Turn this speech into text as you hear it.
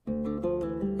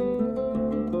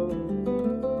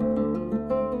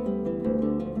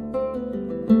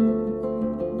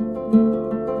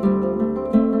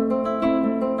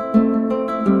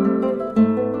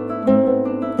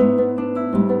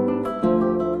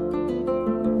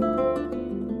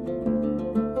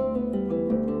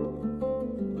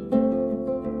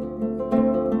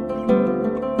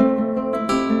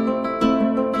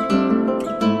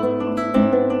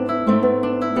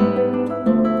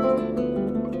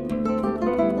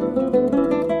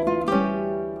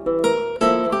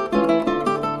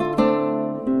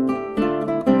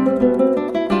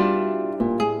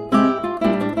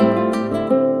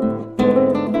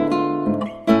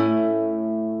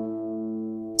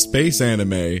space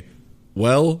anime.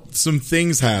 Well, some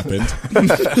things happened.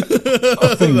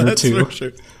 A thing or two. For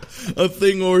sure. A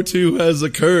thing or two has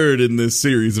occurred in this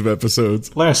series of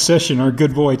episodes. Last session, our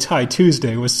good boy Ty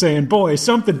Tuesday was saying, "Boy,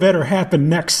 something better happen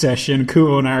next session."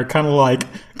 Kuvo and I are kind of like,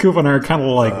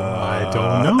 I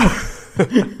don't know.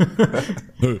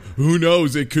 Who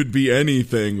knows? It could be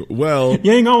anything. Well,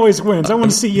 Yang always wins. I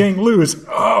want to see Yang lose.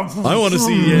 I want to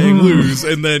see Yang lose,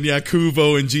 and then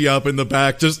Kuvo and Giop in the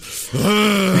back just.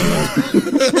 And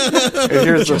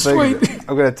here's the thing: wait.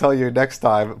 I'm going to tell you next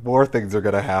time more things are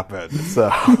going to happen.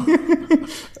 So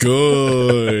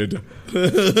Good,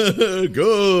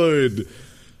 good.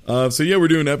 So we're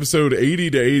doing episode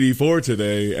 80 to 84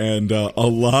 today, and a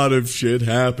lot of shit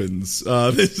happens.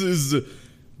 This is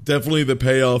definitely the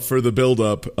payoff for the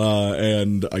build-up,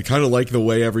 and I kind of like the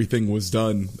way everything was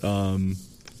done.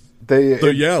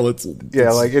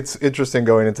 It's interesting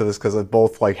going into this because it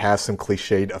both like has some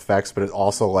cliched effects, but it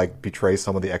also like betrays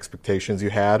some of the expectations you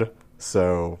had.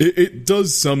 So it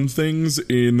does some things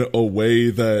in a way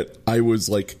that I was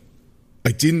like,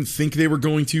 I didn't think they were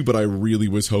going to, but I really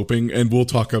was hoping, and we'll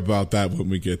talk about that when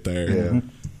we get there.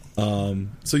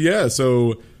 Yeah.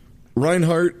 So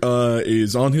Reinhardt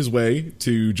is on his way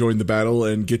to join the battle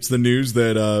and gets the news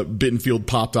that Bittenfield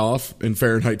popped off and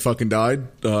Fahrenheit fucking died,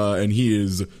 and he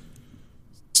is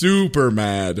super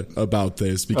mad about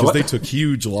this because they took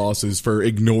huge losses for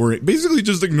basically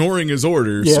just ignoring his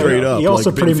orders straight up. He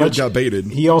also pretty much got baited.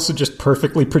 He also just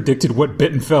perfectly predicted what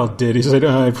Bittenfeld did. He said,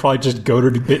 "I'd probably just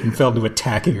goaded Bittenfeld to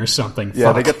attacking or something."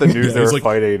 Yeah, they get the news they were like,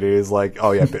 fighting. And he's like,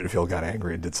 "Oh yeah, Bittenfield got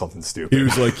angry and did something stupid." He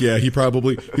was like,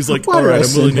 he's like, Why all did I right, I'm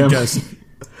send willing to him? guess.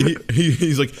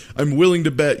 He's like, I'm willing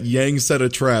to bet Yang set a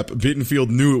trap. Bittenfield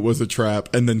knew it was a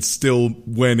trap and then still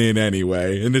went in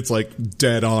anyway. And it's like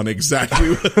dead on exactly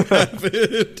what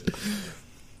happened.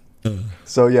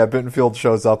 So Bittenfield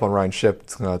shows up on Ryan's ship,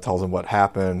 tells him what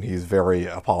happened. He's very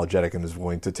apologetic and is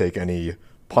willing to take any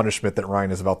punishment that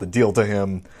Ryan is about to deal to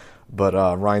him. But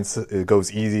Ryan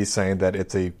goes easy, saying that I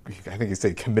think he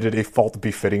said committed a fault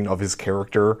befitting of his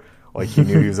character. Like, he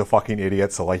knew he was a fucking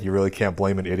idiot, so, like, you really can't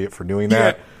blame an idiot for doing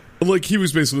that. Yeah. Like, he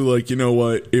was basically like, you know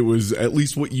what? It was, at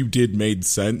least what you did made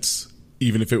sense.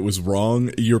 Even if it was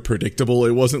wrong, you're predictable.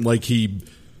 It wasn't like he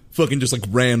fucking just, like,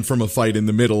 ran from a fight in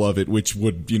the middle of it, which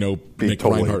would, make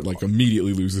totally Reinhardt, like,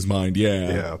 immediately lose his mind.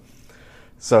 Yeah.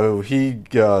 So he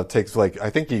takes, like, I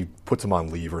think he puts him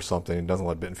on leave or something. He doesn't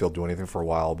let Bittenfield do anything for a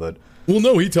while, but... Well,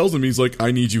 no, he tells him, he's like,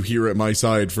 I need you here at my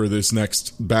side for this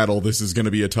next battle. This is going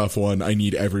to be a tough one. I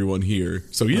need everyone here.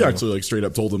 So he actually, like, straight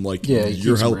up told him, like,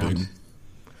 you're helping.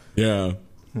 Yeah.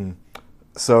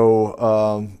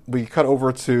 So we cut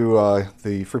over to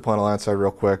the Free Planet Alliance side real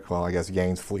quick. Well, I guess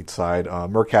Yang's fleet side.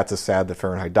 Merkatz is sad that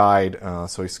Fahrenheit died,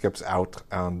 so he skips out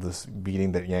on this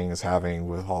meeting that Yang is having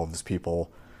with all of his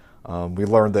people. We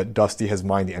learned that Dusty has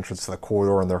mined the entrance to the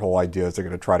corridor, and their whole idea is they're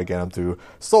going to try to get him to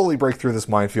slowly break through this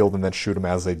minefield and then shoot him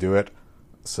as they do it.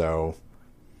 So,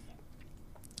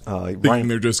 thinking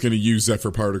they're just going to use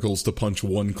Zephyr particles to punch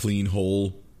one clean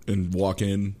hole and walk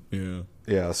in.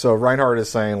 Yeah. So Reinhardt is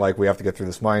saying, like, we have to get through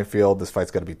this minefield. This fight's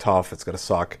going to be tough. It's going to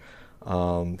suck.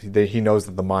 He knows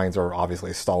that the mines are obviously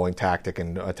a stalling tactic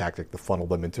and a tactic to funnel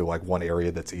them into like one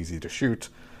area that's easy to shoot.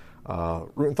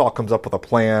 Rutenthal comes up with a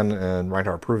plan, and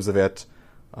Reinhardt approves of it.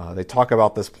 They talk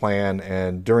about this plan,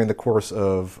 and during the course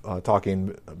of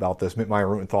talking about this,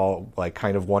 Mittmeyer and Rutenthal like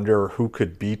kind of wonder who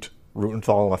could beat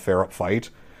Rutenthal in a fair-up fight,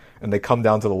 and they come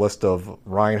down to the list of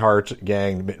Reinhardt,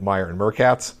 Yang, Mittmeyer, and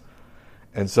Merkatz,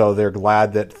 and so they're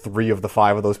glad that 3 of the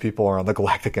 5 of those people are on the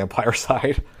Galactic Empire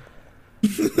side.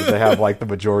 They have like the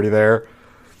majority there.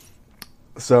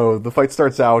 So the fight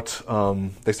starts out.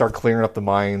 They start clearing up the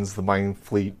mines.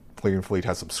 The clearing fleet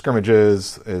has some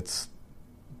scrimmages. It's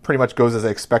pretty much goes as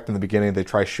they expect in the beginning. They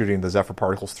try shooting the Zephyr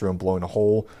particles through and blowing a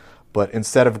hole, but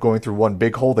instead of going through one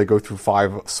big hole, they go through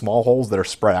 5 small holes that are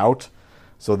spread out.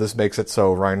 So this makes it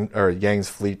so Yang's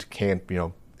fleet can't,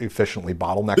 efficiently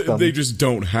bottleneck them. They just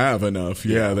don't have enough.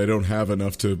 Yeah, they don't have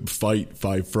enough to fight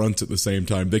 5 fronts at the same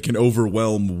time. They can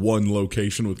overwhelm one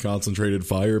location with concentrated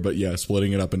fire, but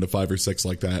splitting it up into 5 or 6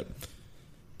 like that,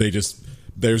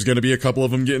 there's going to be a couple of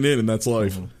them getting in, and that's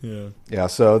life. Mm-hmm. Yeah,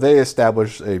 so they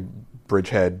establish a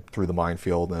bridgehead through the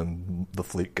minefield, and the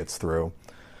fleet gets through.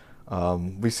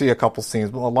 We see a couple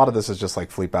scenes, but a lot of this is just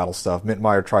like fleet battle stuff.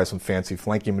 Mittmeyer tries some fancy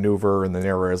flanking maneuver, and the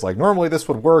narrator is like, normally this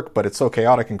would work, but it's so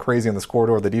chaotic and crazy in this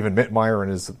corridor that even Mittmeyer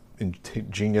and his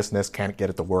ingeniousness can't get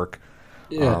it to work.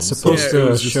 Yeah, it's supposed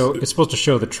to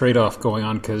show the trade-off going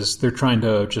on, because they're trying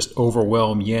to just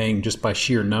overwhelm Yang just by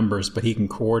sheer numbers, but he can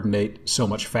coordinate so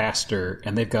much faster,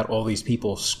 and they've got all these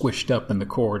people squished up in the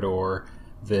corridor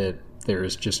that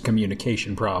there's just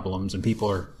communication problems and people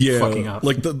are Yeah, fucking up.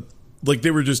 like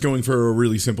they were just going for a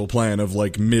really simple plan of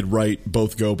like mid-right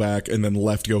both go back and then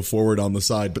left go forward on the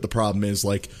side, but the problem is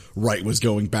like right was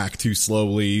going back too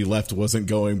slowly, left wasn't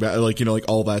going back, like, you know, like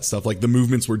all that stuff. Like the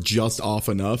movements were just off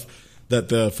enough that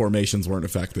the formations weren't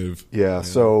effective. Yeah,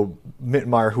 so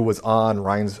Mittenmeyer, who was on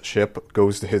Ryan's ship,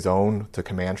 goes to his own to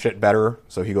command shit better,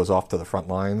 so he goes off to the front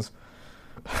lines.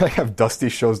 I have Dusty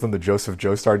shows them the Joseph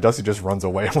Joestar. Dusty just runs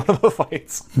away in one of the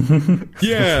fights.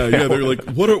 Yeah, they're like,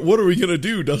 what are we gonna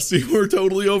do, Dusty? We're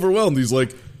totally overwhelmed. He's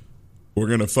like, we're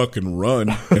gonna fucking run,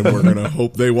 and we're gonna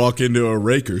hope they walk into a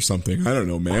rake or something. I don't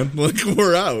know, man. Like,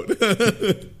 we're out.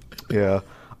 Yeah.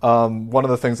 One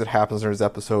of the things that happens in this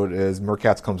episode is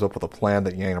Merkatz comes up with a plan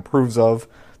that Yang approves of.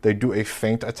 They do a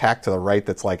feint attack to the right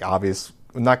that's like obvious,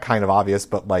 not kind of obvious,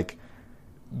 but like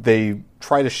they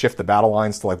try to shift the battle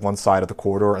lines to like one side of the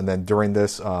corridor, and then during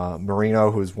this,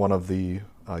 Marino, who's one of the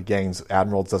Yang's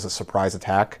admirals, does a surprise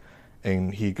attack,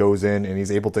 and he goes in and he's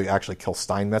able to actually kill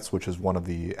Steinmetz, which is one of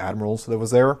the admirals that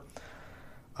was there.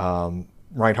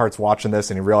 Reinhardt's watching this,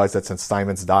 and he realizes that since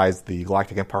Steinmetz dies, the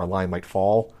Galactic Empire line might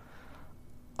fall.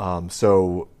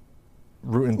 So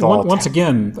Rutenthal... Once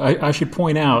again, I should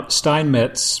point out,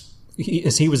 Steinmetz,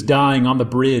 as he was dying on the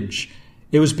bridge,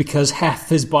 it was because half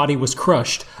his body was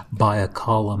crushed by a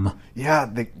column.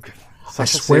 Yeah, I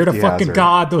swear to fucking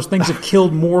God, those things have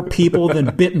killed more people than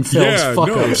Bittenfeld's fuckers.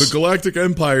 No, the Galactic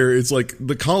Empire, it's like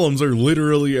the columns are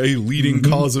literally a leading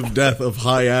cause of death of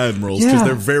high admirals because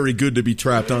they're very good to be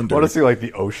trapped under. I want to see like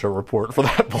the OSHA report for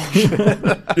that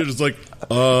bullshit. You're just like,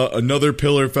 another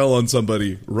pillar fell on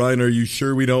somebody. Ryan, are you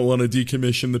sure we don't want to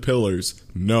decommission the pillars?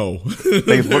 No.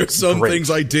 There's some things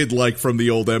I did like from the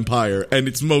old Empire, and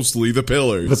it's mostly the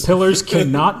pillars. The pillars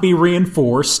cannot be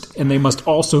reinforced, and they must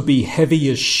also be heavy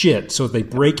as shit, so if they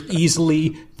break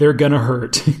easily, they're gonna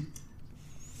hurt.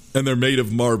 And they're made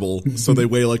of marble, so they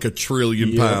weigh like 1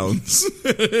 trillion pounds.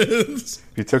 If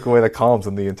you took away the columns,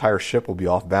 then the entire ship will be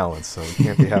off balance, so you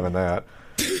can't be having that.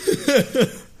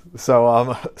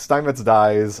 So Steinmetz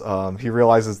dies. He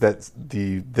realizes that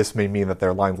this may mean that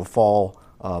their line will fall.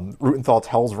 Rutenthal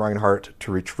tells Reinhardt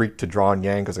to retreat to Drawn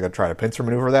Yang because they're going to try to pincer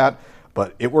maneuver that,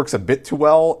 but it works a bit too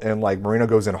well, and like Marino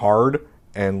goes in hard,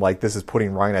 and like this is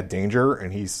putting Ryan at danger,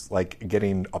 and he's like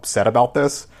getting upset about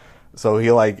this. So he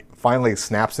like finally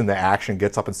snaps into action,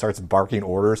 gets up and starts barking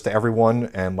orders to everyone,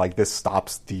 and like this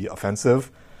stops the offensive.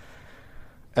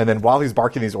 And then while he's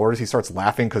barking these orders, he starts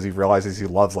laughing because he realizes he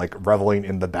loves like reveling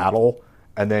in the battle.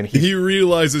 And then he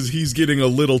realizes he's getting a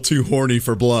little too horny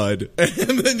for blood,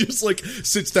 and then just like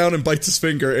sits down and bites his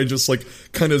finger and just like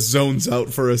kind of zones out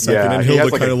for a second. And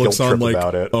Hilda kind of looks on like,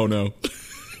 "Oh no."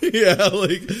 Yeah,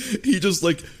 like he just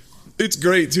like, it's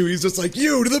great too. He's just like,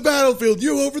 "You to the battlefield,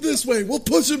 you over this way. We'll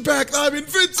push him back. I'm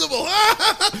invincible."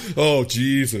 Oh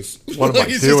Jesus! What am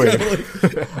I doing?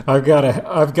 Like,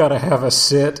 I've gotta have a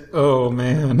sit. Oh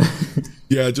man.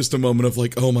 Yeah, just a moment of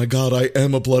like, oh my God, I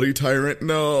am a bloody tyrant.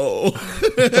 No.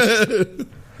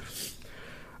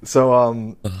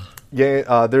 So,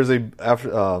 there's after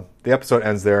the episode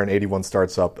ends there and 81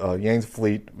 starts up. Yang's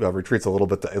fleet retreats a little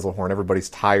bit to Islehorn. Everybody's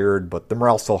tired, but the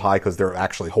morale's still high because they're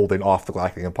actually holding off the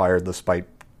Galactic Empire despite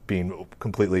being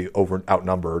completely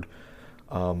outnumbered.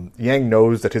 Yang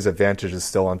knows that his advantage is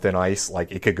still on thin ice.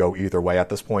 Like, it could go either way at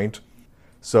this point.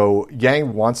 So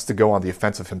Yang wants to go on the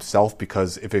offensive himself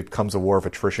because if it becomes a war of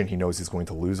attrition, he knows he's going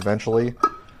to lose eventually.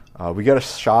 We get a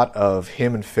shot of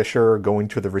him and Fisher going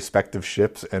to the respective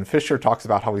ships, and Fisher talks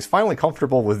about how he's finally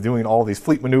comfortable with doing all these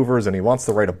fleet maneuvers, and he wants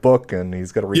to write a book, and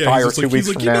he's going to retire 2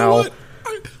 weeks from now.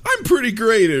 I'm pretty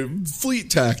great at fleet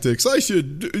tactics. I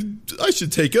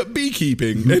should take up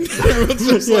beekeeping. And everyone's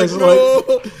just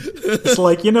it's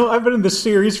like, you know, I've been in this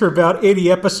series for about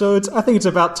 80 episodes. I think it's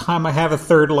about time I have a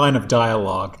third line of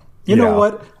dialogue. You know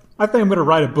what? I think I'm going to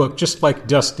write a book just like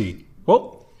Dusty.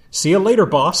 Well, see you later,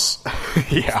 boss.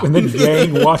 Yeah. And then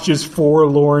Yang watches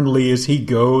forlornly as he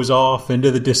goes off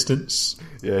into the distance.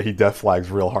 Yeah, he death flags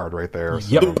real hard right there.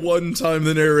 So. Yep. The one time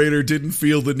the narrator didn't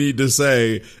feel the need to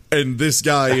say, and this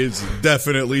guy is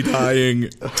definitely dying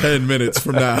 10 minutes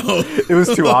from now. It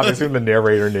was too obvious. Even the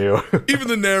narrator knew. Even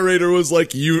the narrator was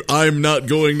like, I'm not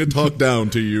going to talk down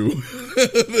to you.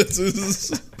 This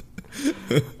is...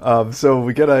 So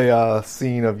we get a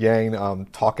scene of Yang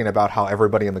talking about how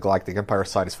everybody in the Galactic Empire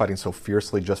side is fighting so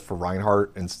fiercely just for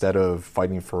Reinhardt instead of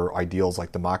fighting for ideals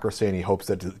like democracy, and he hopes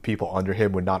that the people under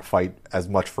him would not fight as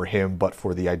much for him but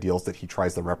for the ideals that he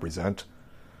tries to represent.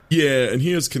 Yeah, and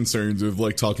he has concerns of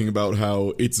like talking about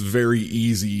how it's very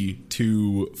easy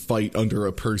to fight under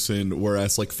a person,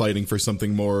 whereas like fighting for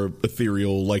something more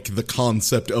ethereal, like the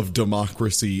concept of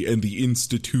democracy and the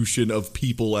institution of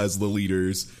people as the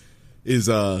leaders, is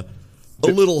a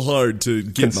little hard to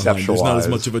get behind. There's not as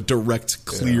much of a direct,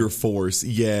 clear force.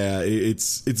 Yeah,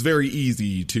 it's very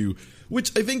easy to,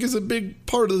 which I think is a big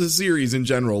part of the series in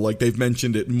general. Like they've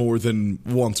mentioned it more than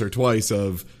once or twice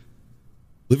of.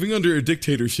 Living under a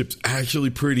dictatorship's actually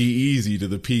pretty easy to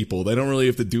the people. They don't really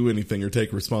have to do anything or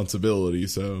take responsibility,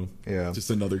 so just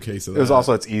another case of that. There's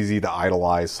also, it's easy to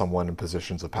idolize someone in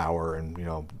positions of power and,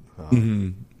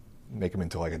 make them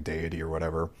into like a deity or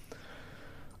whatever.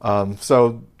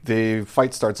 So the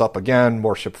fight starts up again,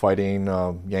 more ship fighting.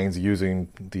 Yang's using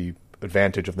the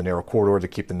advantage of the narrow corridor to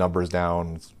keep the numbers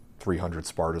down. It's 300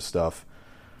 Sparta stuff.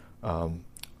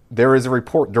 There is a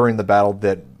report during the battle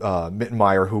that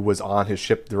Mittenmeyer, who was on his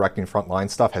ship directing frontline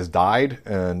stuff, has died,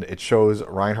 and it shows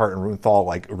Reinhardt and Rutenthal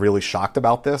like really shocked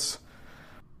about this.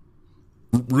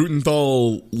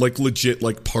 Rutenthal like legit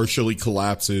like partially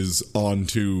collapses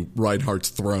onto Reinhardt's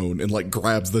throne and like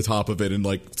grabs the top of it and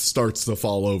like starts to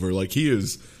fall over. Like he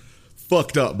is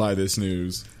fucked up by this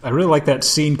news. I really like that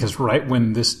scene because right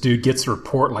when this dude gets a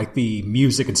report, like the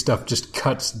music and stuff just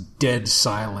cuts dead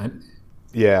silent.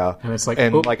 Yeah, and it's like,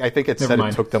 I think it said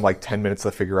it took them like 10 minutes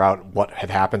to figure out what had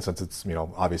happened since it's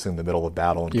obviously in the middle of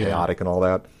battle and chaotic and all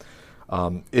that.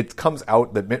 It comes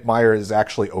out that Mittenmeyer is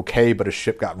actually okay, but his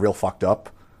ship got real fucked up,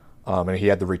 and he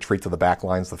had to retreat to the back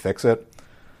lines to fix it.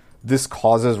 This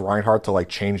causes Reinhardt to like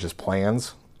change his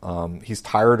plans. He's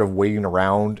tired of waiting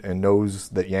around and knows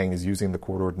that Yang is using the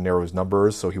corridor to narrow his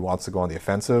numbers, so he wants to go on the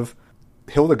offensive.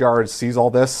 Hildegard sees all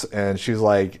this, and she's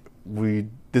like,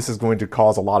 this is going to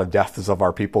cause a lot of deaths of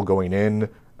our people going in.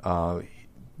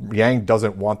 Yang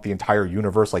doesn't want the entire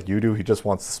universe like you do. He just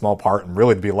wants a small part and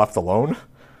really to be left alone.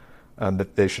 And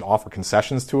that they should offer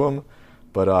concessions to him.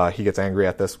 But he gets angry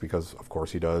at this because, of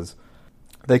course, he does.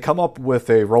 They come up with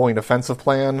a rolling offensive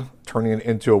plan, turning it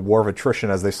into a war of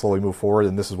attrition as they slowly move forward.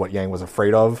 And this is what Yang was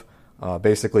afraid of.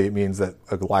 Basically, it means that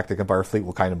a Galactic Empire fleet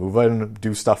will kind of move in,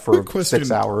 do stuff for 6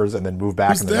 hours, and then move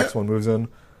back, and the next one moves in.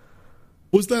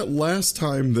 Was that last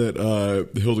time that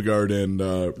Hildegard and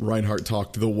Reinhardt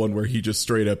talked, the one where he just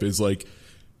straight up is like,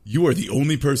 you are the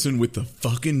only person with the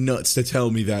fucking nuts to tell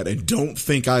me that and don't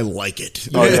think I like it.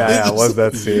 Oh, yeah, I love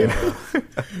that scene.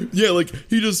 Yeah, like,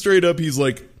 he just straight up, he's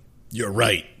like, you're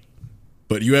right.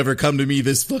 But you ever come to me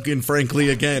this fucking frankly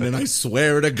again, and I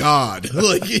swear to God.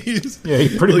 Like, he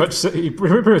pretty much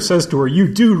says to her,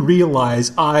 you do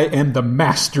realize I am the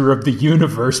master of the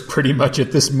universe pretty much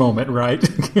at this moment, right?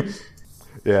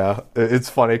 Yeah, it's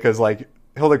funny because, like,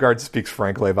 Hildegard speaks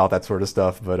frankly about that sort of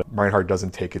stuff, but Reinhardt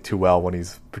doesn't take it too well when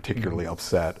he's particularly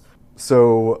upset.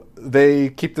 So they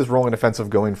keep this rolling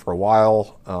offensive going for a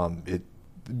while.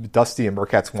 Dusty and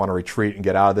Merkatz want to retreat and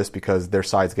get out of this because their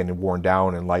side's getting worn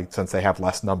down, and, like, since they have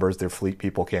less numbers, their fleet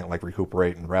people can't, like,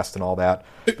 recuperate and rest and all that.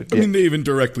 But, I mean, they even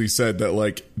directly said that,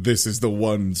 like, this is the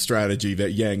one strategy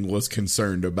that Yang was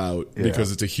concerned about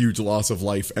because it's a huge loss of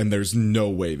life, and there's no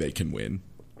way they can win.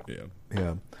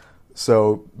 Yeah.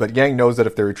 So, but Yang knows that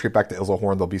if they retreat back to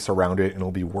Ilzahorn, they'll be surrounded, and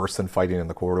it'll be worse than fighting in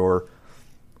the corridor.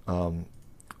 On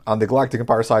the Galactic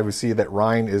Empire side, we see that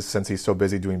Rein is, since he's so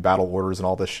busy doing battle orders and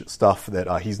all this stuff,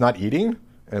 that he's not eating.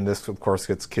 And this, of course,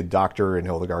 gets Kid Doctor and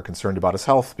Hildegard concerned about his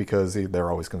health because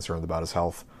they're always concerned about his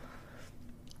health.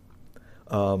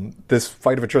 This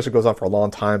fight of attrition goes on for a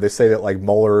long time. They say that, like,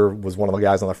 Muller was one of the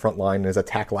guys on the front line, and his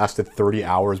attack lasted 30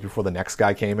 hours before the next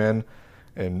guy came in.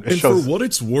 And for what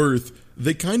it's worth,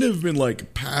 they kind of been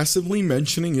like passively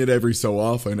mentioning it every so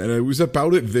often, and it was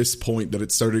about at this point that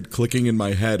it started clicking in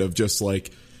my head of just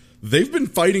like, they've been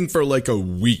fighting for like a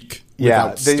week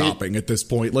without stopping at this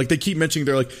point. Like, they keep mentioning,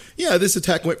 they're like, yeah, this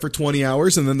attack went for 20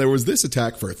 hours, and then there was this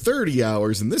attack for 30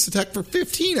 hours, and this attack for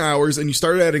 15 hours, and you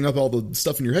start adding up all the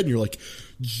stuff in your head, and you're like,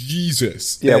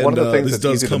 Jesus. Yeah, and, one of the things this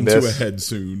that's does come to to a head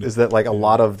soon. Is that, like, a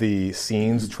lot of the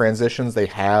scenes transitions, they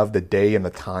have the day and the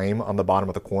time on the bottom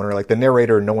of the corner. Like, the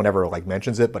narrator, no one ever, like,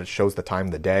 mentions it, but it shows the time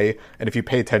of the day. And if you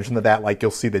pay attention to that, like, you'll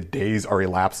see the days are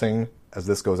elapsing as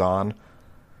this goes on.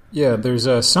 Yeah, there's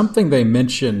something they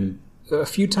mention a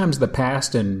few times in the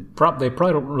past, and they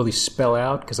probably don't really spell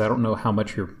out because I don't know how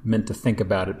much you're meant to think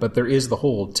about it, but there is the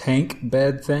whole tank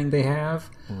bed thing they have.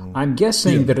 I'm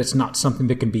guessing that it's not something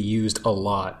that can be used a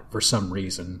lot for some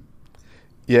reason.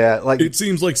 Yeah, like, it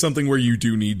seems like something where you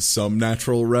do need some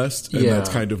natural rest, and that's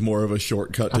kind of more of a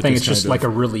shortcut. I think it's just like a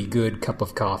really good cup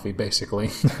of coffee,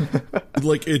 basically.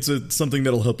 Like, it's something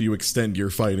that'll help you extend your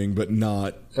fighting, but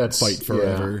not fight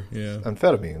forever. Yeah.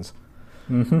 Amphetamines.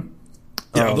 Mm-hmm.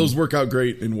 Yeah, those work out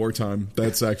great in wartime.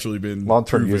 That's actually been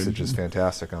long-term proven. usage is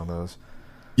fantastic on those.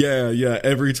 Yeah.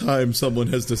 Every time someone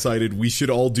has decided we should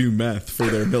all do meth for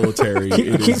their military,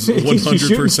 it is Keeps you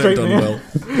shooting 100% straight, done man.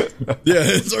 well.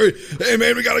 Yeah, sorry. Hey,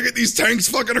 man, we got to get these tanks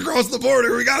fucking across the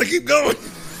border. We got to keep going.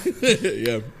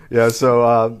 Yeah. Yeah,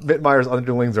 so Mittenmeyer's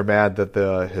underlings are mad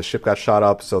that his ship got shot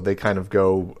up, so they kind of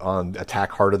go on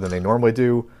attack harder than they normally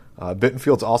do.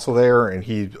 Bittenfield's also there, and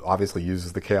he obviously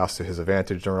uses the chaos to his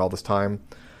advantage during all this time.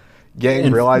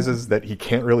 Yang realizes that he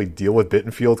can't really deal with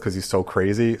Bittenfield because he's so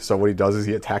crazy, so what he does is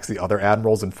he attacks the other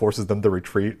admirals and forces them to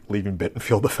retreat, leaving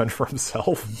Bittenfield to fend for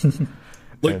himself.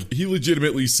 He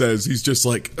legitimately says, he's just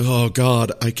like, oh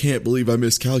God, I can't believe I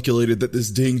miscalculated that this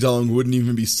ding-dong wouldn't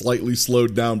even be slightly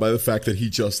slowed down by the fact that he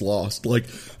just lost. Like,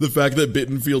 the fact that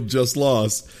Bittenfield just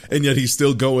lost, and yet he's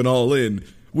still going all in,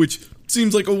 which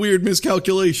seems like a weird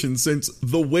miscalculation since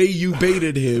the way you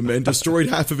baited him and destroyed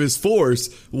half of his force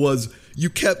was you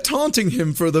kept taunting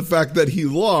him for the fact that he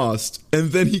lost,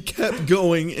 and then he kept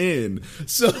going in.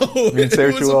 So I mean, say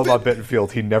what you will about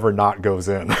Bittenfield, he never not goes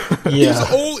in. Yeah.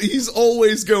 He's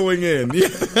always going in. Yeah,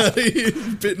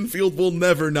 Bittenfield will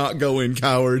never not go in,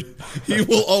 coward. He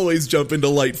will always jump into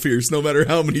Light Fierce, no matter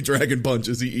how many dragon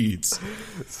punches he eats.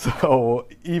 So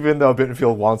even though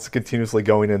Bittenfield wants to continuously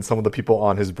going in, some of the people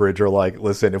on his bridge are like,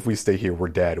 listen, if we stay here, we're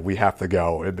dead. We have to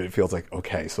go. And Bittenfield's like,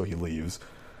 okay, so he leaves.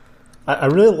 I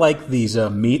really like these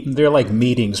they're like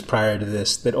meetings prior to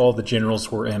this that all the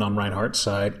generals were in on Reinhardt's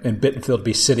side, and Bittenfield would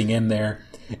be sitting in there,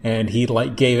 and he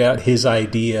gave out his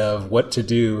idea of what to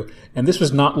do. And this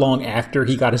was not long after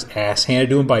he got his ass handed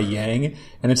to him by Yang.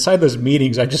 And inside those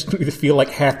meetings, I just feel like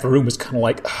half the room was kind of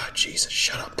like, oh, Jesus,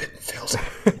 shut up,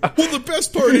 Bittenfield. Well, the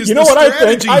best part is you know what I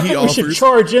think? I think we offers. should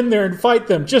charge in there and fight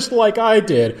them just like I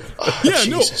did. Oh, yeah,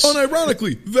 Jesus. no,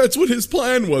 unironically, that's what his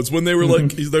plan was when they were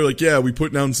like, they're like, yeah, we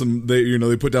put down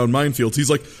they put down minefields. He's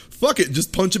like, fuck it,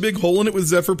 just punch a big hole in it with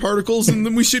Zephyr particles and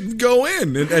then we should go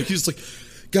in. And he's like,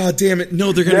 God damn it,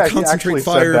 no, they're going to concentrate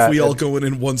fire if we all go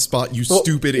in one spot, you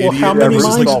stupid idiot. How many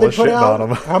mines did they put out? On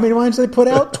How many mines did they put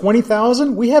out?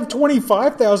 20,000? We have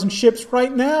 25,000 ships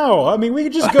right now. I mean, we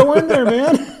could just go in there,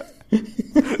 man.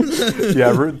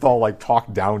 Yeah, Rutenthal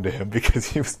talked down to him because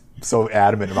he was so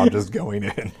adamant about just going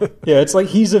in. Yeah, it's like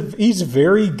he's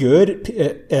very good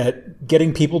at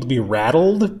getting people to be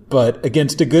rattled, but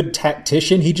against a good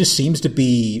tactician, he just seems to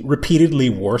be repeatedly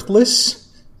worthless.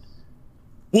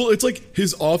 Well, it's like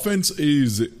his offense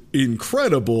is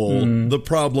incredible. The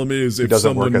problem is if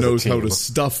someone knows how to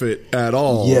stuff it at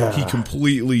all, he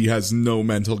completely has no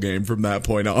mental game from that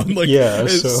point on.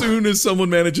 As soon as someone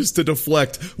manages to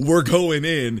deflect, we're going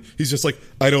in. He's just like,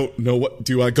 I don't know what.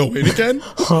 Do I go in again?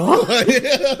 Huh?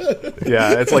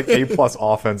 Yeah, it's like A+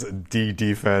 offense, D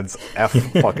defense, F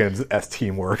fucking S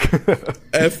teamwork.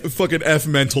 F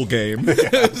mental game.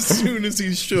 As soon as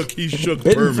he's shook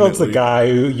Bittenfeld's permanently. the guy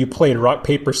who you played rock,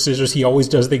 paper, scissors. He always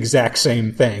does the exact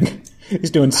same thing.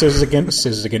 He's doing scissors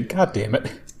again. God damn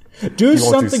it. Do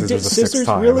something. Scissors,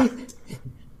 really?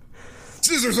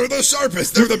 Scissors are the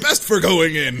sharpest. They're the best for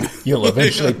going in. You'll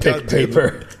eventually pick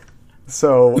paper.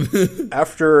 So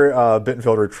after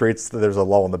Bittenfield retreats, there's a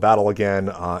lull in the battle again.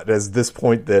 It is this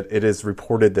point that it is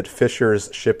reported that Fischer's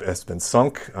ship has been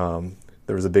sunk.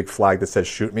 There was a big flag that says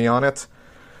 "Shoot me" on it.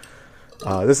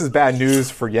 This is bad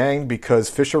news for Yang because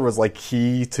Fischer was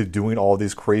key to doing all of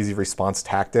these crazy response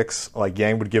tactics.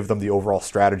 Yang would give them the overall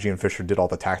strategy and Fischer did all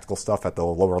the tactical stuff at the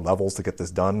lower levels to get this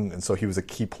done. And so he was a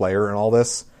key player in all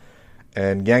this.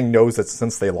 And Yang knows that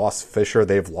since they lost Fischer,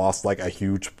 they've lost a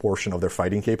huge portion of their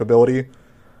fighting capability.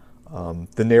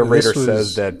 The narrator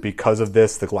says that because of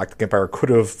this, the Galactic Empire could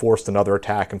have forced another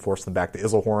attack and forced them back to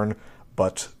Isilhorn,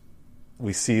 but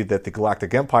we see that the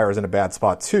Galactic Empire is in a bad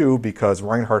spot too because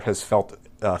Reinhardt has fell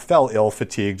ill,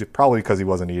 fatigued, probably because he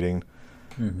wasn't eating.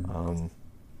 Mm-hmm.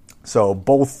 So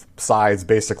both sides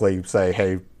basically say,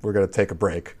 hey, we're going to take a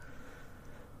break.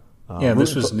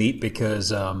 This was neat because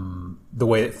the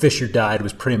way that Fischer died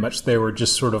was pretty much they were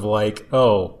just sort of like,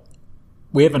 oh,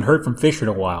 we haven't heard from Fischer in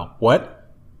a while.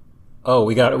 What? Oh,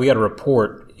 we got a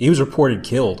report. He was reported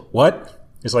killed. What?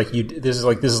 It's like this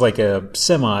is like a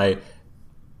semi,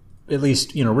 at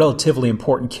least, relatively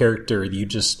important character. You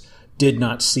just did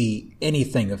not see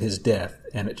anything of his death.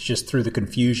 And it's just through the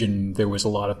confusion, there was a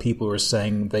lot of people who were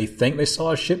saying they think they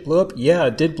saw a ship blow up. Yeah,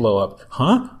 it did blow up.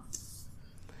 Huh?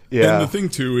 Yeah. And the thing,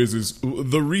 too, is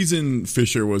the reason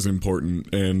Fischer was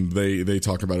important, and they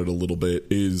talk about it a little bit,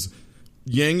 is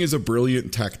Yang is a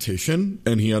brilliant tactician,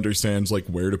 and he understands,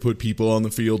 where to put people on the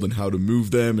field and how to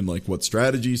move them and, what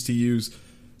strategies to use.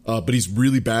 But he's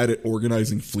really bad at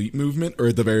organizing fleet movement, or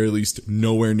at the very least,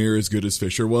 nowhere near as good as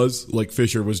Fischer was.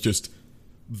 Fischer was just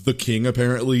the king,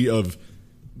 apparently, of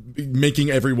making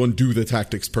everyone do the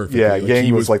tactics perfectly. Yeah, Yang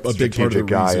he was like the a big part of strategic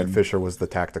the guy, reason. and Fisher was the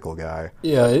tactical guy.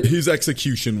 Yeah, His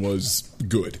execution was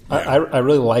good. I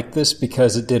really like this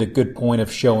because it did a good point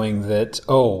of showing that,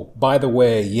 oh, by the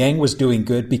way, Yang was doing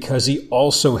good because he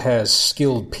also has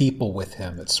skilled people with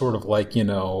him. It's sort of like,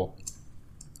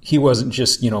 he wasn't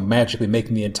just, magically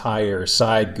making the entire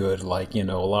side good like, a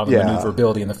lot of the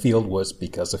maneuverability in the field was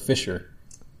because of Fisher.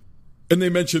 And they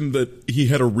mentioned that he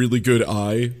had a really good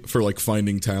eye for like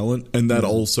finding talent, and that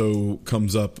also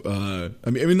comes up. I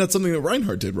mean that's something that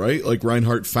Reinhardt did, right? Like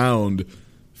Reinhardt found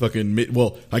I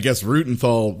guess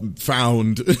Rutenthal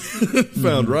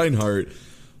found Reinhardt,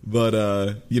 but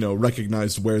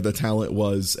recognized where the talent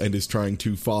was and is trying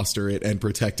to foster it and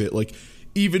protect it. Like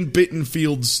even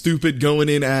Bittenfield's stupid going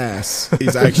in ass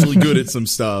is actually good at some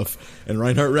stuff, and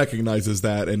Reinhardt recognizes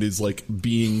that and is like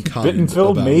being kind.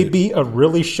 Bittenfield may be a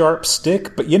really sharp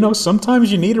stick, but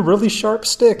sometimes you need a really sharp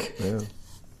stick.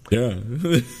 Yeah.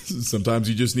 Sometimes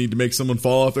you just need to make someone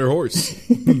fall off their horse.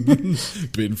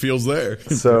 Bittenfield's there.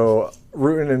 So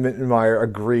Rutten and Mittenmeyer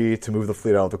agree to move the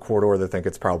fleet out of the corridor. They think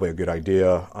it's probably a good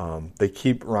idea. They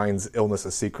keep Ryan's illness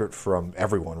a secret from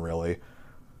everyone, really.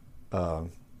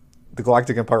 The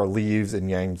Galactic Empire leaves, and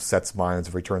Yang sets mines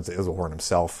and returns to Isilhorn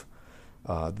himself.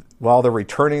 While they're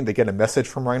returning, they get a message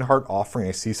from Reinhardt offering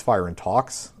a ceasefire in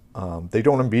talks. They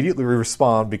don't immediately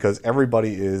respond because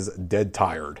everybody is dead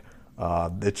tired.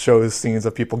 It shows scenes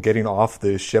of people getting off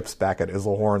the ships back at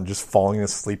Isilhorn, just falling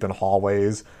asleep in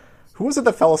hallways. Who was it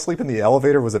that fell asleep in the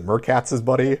elevator? Was it Murkatz's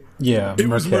buddy? Yeah, it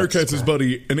was Murkatz's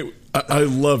buddy, and I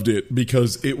loved it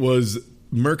because it was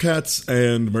Murkatz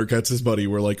and Murkatz's buddy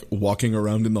were like walking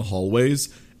around in the hallways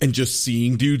and just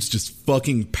seeing dudes just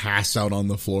fucking pass out on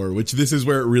the floor, which this is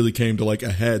where it really came to like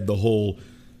a head. The whole,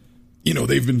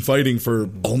 they've been fighting for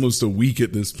almost a week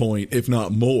at this point, if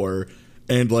not more.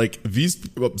 And like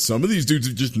some of these dudes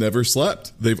have just never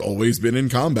slept. They've always been in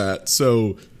combat.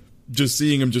 So just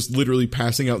seeing them just literally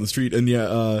passing out in the street. And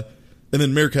and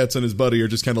then Murkatz and his buddy are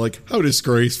just kind of like, how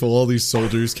disgraceful. All these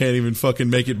soldiers can't even fucking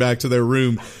make it back to their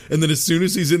room. And then as soon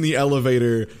as he's in the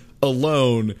elevator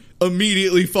alone,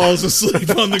 immediately falls asleep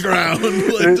on the ground.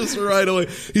 Like just right away.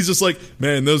 He's just like,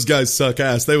 man, those guys suck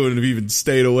ass. They wouldn't have even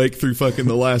stayed awake through fucking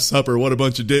the Last Supper. What a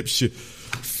bunch of dipshit.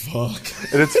 Fuck.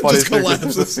 And it's funny,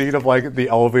 there's a scene of like the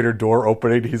elevator door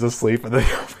opening, he's asleep, and the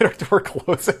elevator door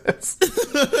closes.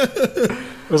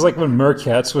 It was like when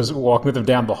Murkatz was walking with him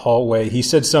down the hallway, he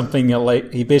said something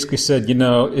like, he basically said,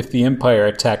 if the Empire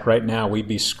attacked right now, we'd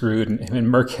be screwed. And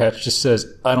Murkatz just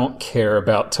says, I don't care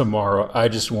about tomorrow. I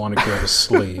just want to go to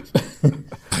sleep.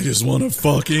 I just want to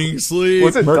fucking sleep.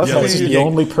 Was it Murkatz is the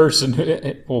only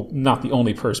person, well, not the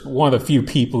only person, but one of the few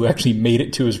people who actually made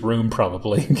it to his room,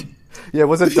 probably. Yeah,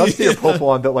 was it Dusty or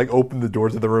Popelon that like opened the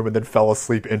doors of the room and then fell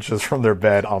asleep inches from their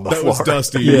bed on the floor? That was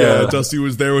Dusty. Yeah, Dusty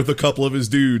was there with a couple of his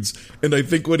dudes, and I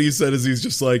think what he said is he's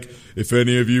just like, if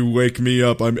any of you wake me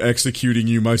up, I'm executing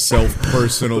you myself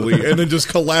personally, and then just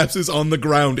collapses on the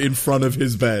ground in front of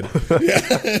his bed.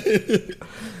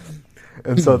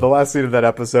 And so the last scene of that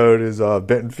episode is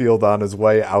Bittenfield on his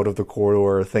way out of the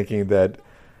corridor, thinking that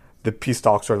the peace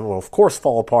talks will, of course,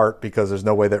 fall apart because there's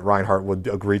no way that Reinhardt would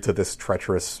agree to this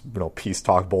treacherous, peace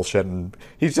talk bullshit, and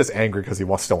he's just angry because he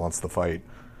still wants to fight.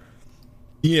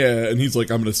 Yeah, and he's like,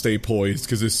 I'm going to stay poised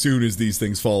because as soon as these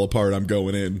things fall apart, I'm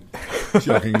going in.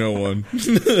 Shocking no one.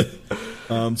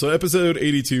 So episode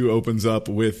 82 opens up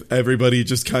with everybody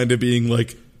just kind of being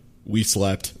like, we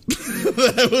slept.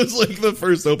 That was like the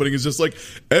first opening. Is just like,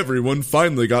 everyone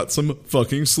finally got some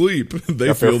fucking sleep.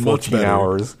 They feel much better. 14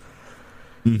 hours.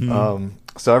 Mm-hmm.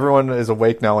 So everyone is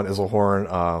awake now in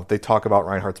Isilhorn. They talk about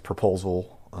Reinhardt's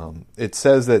proposal. It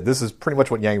says that this is pretty much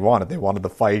what Yang wanted. They wanted to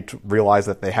fight, realize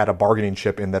that they had a bargaining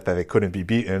chip in that they couldn't be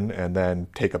beaten, and then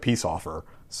take a peace offer.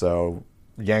 So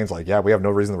Yang's like, yeah, we have no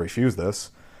reason to refuse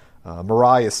this.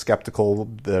 Mirai is skeptical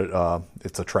that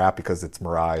it's a trap because it's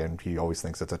Mirai, and he always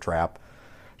thinks it's a trap.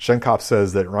 Shenkop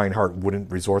says that Reinhardt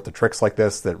wouldn't resort to tricks like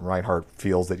this, that Reinhardt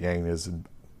feels that Yang is an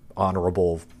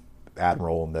honorable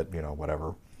admiral and that,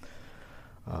 whatever.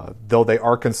 Though they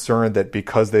are concerned that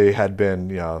because they had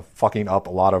been fucking up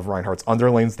a lot of Reinhardt's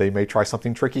underlings, they may try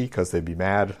something tricky because they'd be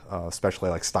mad, especially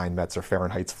like Steinmetz or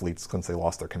Fahrenheit's fleets since they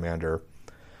lost their commander.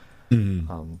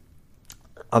 Mm-hmm.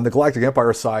 On the Galactic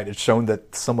Empire side, it's shown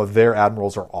that some of their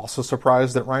admirals are also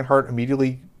surprised that Reinhardt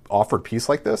immediately offered peace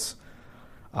like this.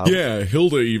 Yeah,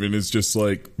 Hilda even is just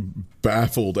like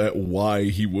baffled at why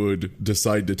he would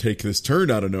decide to take this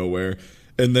turn out of nowhere.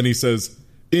 And then he says,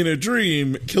 in a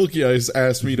dream, Kilkias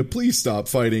asked me to please stop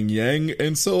fighting Yang,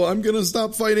 and so I'm going to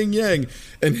stop fighting Yang.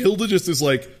 And Hilda just is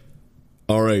like,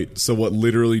 all right, so what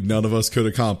literally none of us could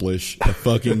accomplish, a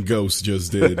fucking ghost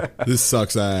just did. This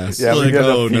sucks ass. Yeah, like,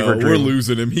 oh no, dream. we're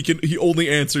losing him. He only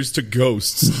answers to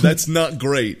ghosts. That's not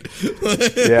great.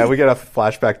 Yeah, we get a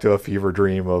flashback to a fever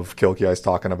dream of Kilkias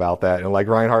talking about that, and like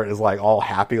Reinhardt is like all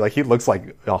happy, like he looks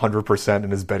like 100%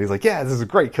 in his bed. He's like, "Yeah, this is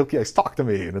great. Kilkias talk to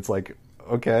me," and it's like,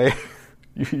 okay.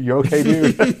 You okay,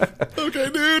 dude? Okay,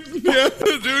 dude. Yeah,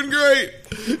 doing great.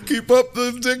 Keep up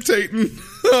the dictating.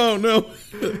 Oh, no.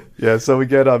 Yeah, so we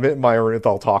get Mittenmeyer and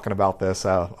Uthal talking about this,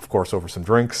 of course, over some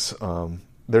drinks.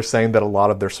 They're saying that a lot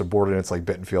of their subordinates, like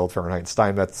Bittenfield, Fahrenheit, and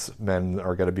Steinmetz men,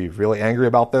 are going to be really angry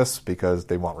about this because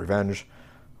they want revenge.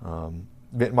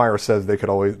 Mittenmeyer says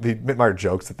Mittenmeyer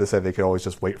jokes that they said they could always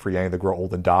just wait for Yang to grow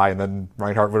old and die, and then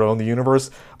Reinhardt would own the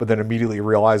universe, but then immediately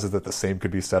realizes that the same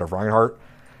could be said of Reinhardt.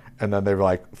 And then they were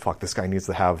like, fuck, this guy needs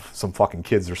to have some fucking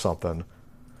kids or something.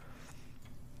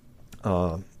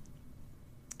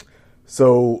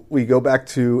 So we go back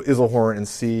to Isilhorn and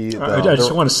see... I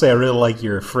just want to say I really like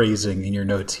your phrasing in your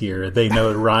notes here. They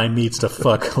know Ryan needs to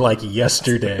fuck like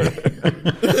yesterday.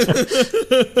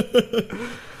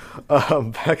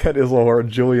 Back at Isilhorn,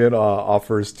 Julian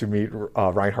offers to meet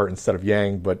Reinhardt instead of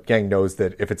Yang, but Yang knows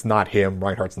that if it's not him,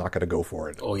 Reinhardt's not going to go for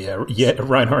it. Oh, yeah.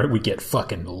 Reinhardt would get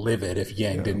fucking livid if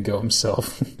Yang didn't go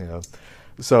himself. Yeah.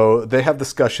 So they have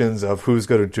discussions of who's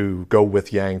going to go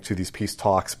with Yang to these peace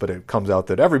talks, but it comes out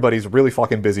that everybody's really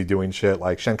fucking busy doing shit.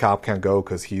 Like Shenkop can't go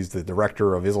because he's the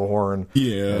director of Isilhorn.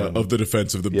 Yeah, of the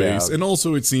defense of the base. And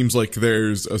also it seems like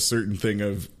there's a certain thing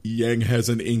of Yang has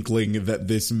an inkling that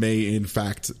this may in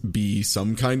fact be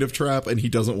some kind of trap, and he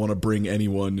doesn't want to bring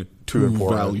anyone too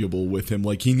valuable with him.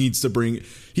 Like he needs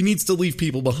to leave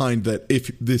people behind that if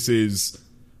this is,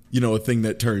 a thing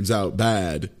that turns out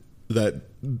bad, that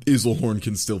Isilhorn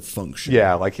can still function.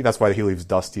 Yeah, like that's why he leaves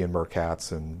Dusty and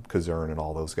Merkatz and Kazern and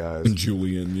all those guys. And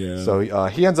Julian, yeah. So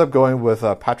he ends up going with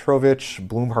Patrovich,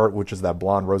 Blumhardt, which is that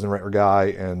blonde Rosenreiter guy,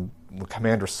 and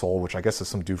Commander Sol, which I guess is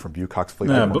some dude from Bukak's fleet.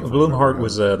 No, Blumhardt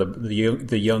was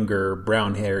the younger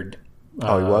brown-haired. He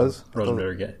was?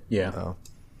 Rosenreiter guy. Yeah. Oh.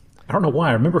 I don't know why.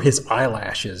 I remember his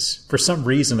eyelashes. For some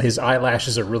reason, his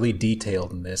eyelashes are really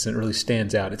detailed in this, and it really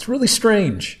stands out. It's really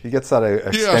strange. He gets that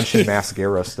extension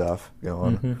mascara stuff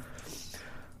going. Mm-hmm.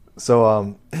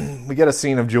 So we get a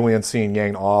scene of Julian seeing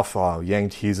Yang off. Yang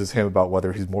teases him about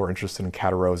whether he's more interested in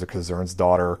Kataroz or Kazern's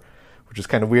daughter, which is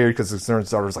kind of weird because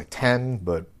Kazern's daughter is like 10,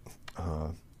 but...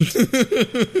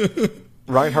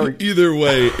 Reinhardt. Either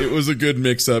way, it was a good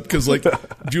mix-up because, like,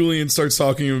 Julian starts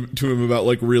talking to him about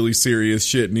like really serious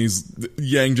shit, and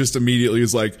Yang just immediately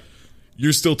is like,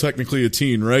 "You're still technically a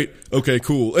teen, right? Okay,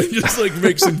 cool," and just like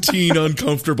makes him teen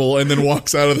uncomfortable, and then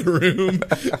walks out of the room.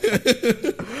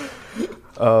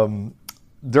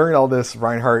 During all this,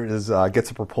 Reinhardt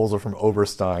gets a proposal from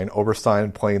Oberstein.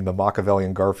 Oberstein, playing the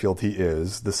Machiavellian Garfield he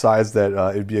is, decides that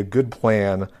it'd be a good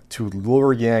plan to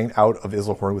lure Yang out of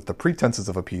Isilhorn with the pretenses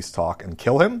of a peace talk and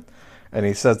kill him. And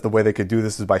he says the way they could do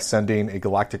this is by sending a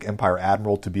Galactic Empire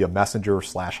admiral to be a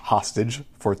messenger/hostage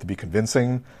for it to be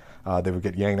convincing. They would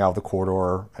get Yang out of the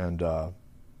corridor and,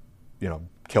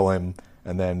 kill him.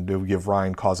 And then they would give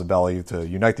Ryan cause belli to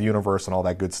unite the universe and all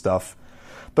that good stuff.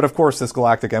 But of course, this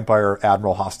Galactic Empire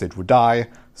Admiral hostage would die,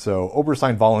 so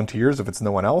Oberstein volunteers if it's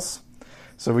no one else.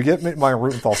 So we get Mittenmeyer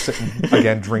and Rutenthal sitting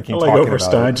again, drinking, talking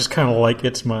Oberstein, about it. just kind of like,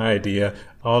 it's my idea.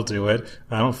 I'll do it.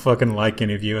 I don't fucking like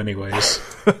any of you anyways.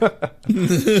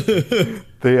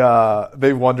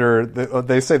 They wonder,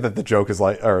 they say that the joke is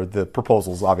like, or the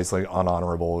proposal is obviously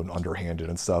unhonorable and underhanded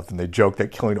and stuff, and they joke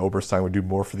that killing Oberstein would do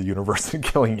more for the universe than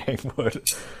killing Yang would.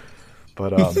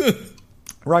 But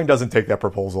Ryan doesn't take that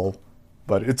proposal.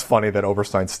 But it's funny that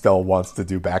Oberstein still wants to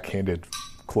do backhanded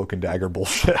cloak and dagger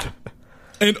bullshit.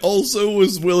 And also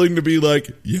was willing to be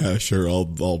like, yeah, sure,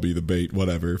 I'll be the bait,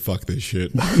 whatever, fuck this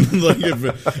shit. Like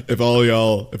if all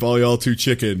y'all too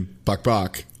chicken,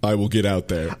 bak, I will get out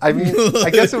there. I mean, I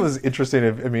guess it was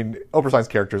interesting. Oberstein's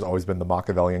character has always been the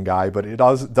Machiavellian guy, but it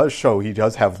does show he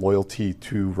does have loyalty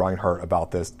to Reinhardt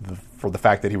about this, for the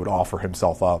fact that he would offer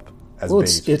himself up. Well,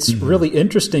 it's really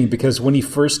interesting because when he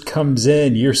first comes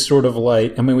in, you're sort of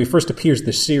like, when he first appears in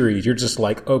the series, you're just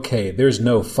like, okay, there's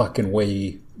no fucking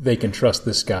way they can trust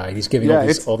this guy. He's giving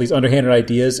all these underhanded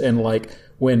ideas, and like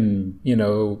when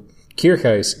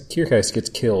Kierkeis gets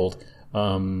killed,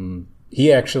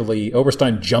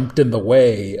 Oberstein jumped in the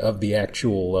way of the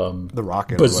actual the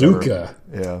rocket bazooka.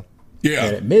 Yeah,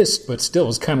 and it missed, but still,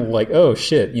 it's kind of like, oh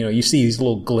shit, you see these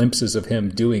little glimpses of him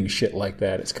doing shit like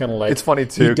that. It's kind of like, it's funny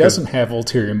too. He doesn't have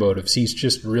ulterior motives. He's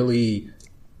just really,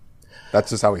 That's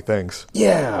just how he thinks.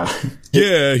 Yeah.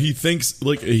 Yeah, he thinks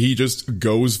like he just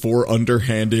goes for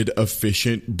underhanded,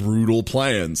 efficient, brutal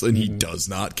plans, and he does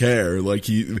not care. Like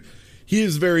he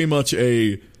is very much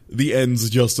the ends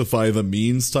justify the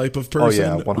means type of person.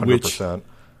 Oh yeah, 100%.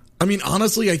 I mean,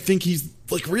 honestly, I think he's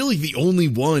like really the only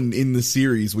one in the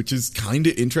series, which is kind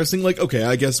of interesting. Like, okay,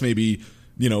 I guess maybe,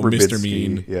 Rubinsky, Mr.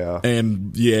 Mean, yeah,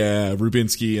 and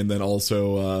Rubinsky, and then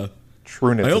also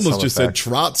Trunit. I almost just said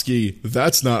Trotsky.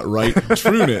 That's not right.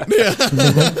 Trunit. Yeah.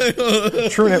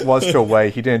 Trunit was to a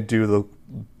way. He didn't do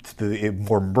the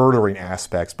more murdering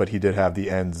aspects, but he did have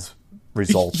the ends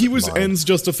results. He was ends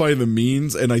justify the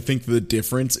means, and I think the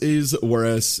difference is,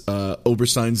 whereas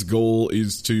Oberstein's goal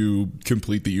is to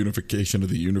complete the unification of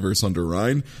the universe under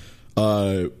Rhine,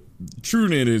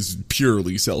 Trunit is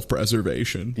purely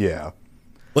self-preservation. Yeah.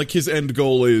 Like, his end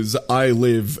goal is, I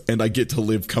live, and I get to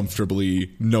live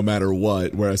comfortably no matter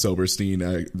what, whereas Oberstein,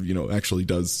 actually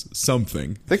does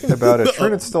something. Thinking about it,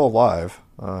 Trunit's still alive.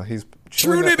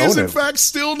 Trunit is, in fact,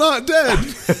 still not dead.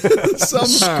 Somehow.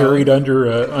 Scurried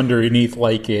underneath,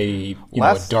 like a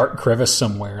dark crevice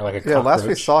somewhere, like a cockroach. Last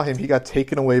we saw him, he got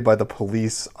taken away by the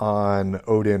police on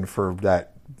Odin for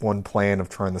that one plan of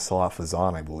trying to sell out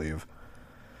Fazan, I believe.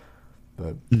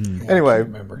 But anyway,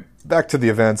 back to the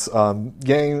events.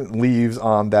 Yang leaves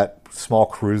on that small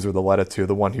cruiser, the Letta 2,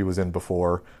 the one he was in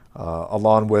before,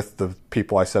 along with the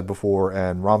people I said before,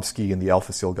 and Romsky and the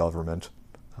Alpha Seal government.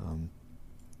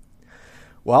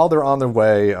 While they're on their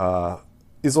way,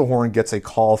 Isilhorn gets a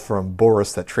call from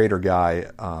Boris, that traitor guy,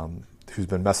 who's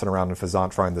been messing around in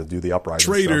Fazan trying to do the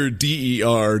uprising. Traitor, stuff.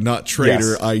 DER, not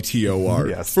traitor, Yes. ITOR.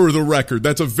 Yes. For the record,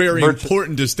 that's a very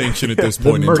important distinction at this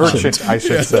point in time. Merchant, I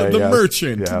should say. The yes.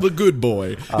 merchant, Yeah. the good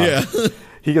boy.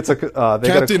 He gets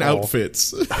Captain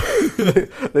Outfits.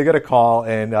 They get a call,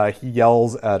 and he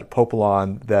yells at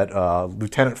Popolon that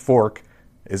Lieutenant Fork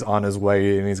is on his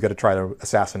way, and he's going to try to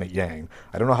assassinate Yang.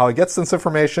 I don't know how he gets this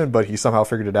information, but he somehow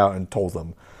figured it out and told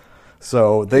them.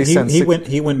 So he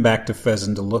went back to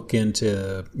Fezzen to look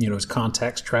into his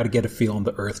contacts, try to get a feel on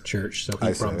the Earth Church. So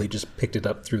he probably just picked it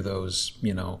up through those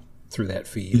through that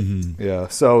feed. Mm-hmm. Yeah.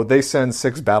 So they send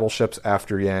 6 battleships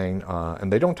after Yang,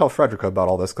 and they don't tell Frederica about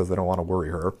all this because they don't want to worry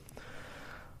her.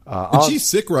 And she's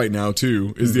sick right now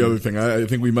too. Is the other thing. I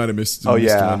think we might have missed.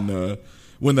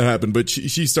 When that happened, but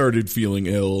she started feeling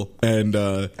ill, and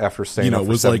after staying up for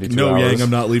was like, 72 "No, hours. Yang, I'm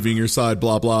not leaving your side."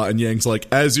 Blah blah, and Yang's like,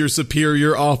 "As your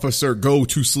superior officer, go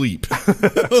to sleep."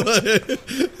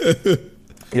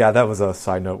 Yeah, that was a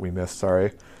side note we missed.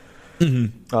 Sorry.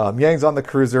 Mm-hmm. Yang's on the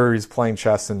cruiser. He's playing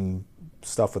chess and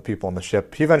stuff with people on the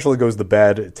ship. He eventually goes to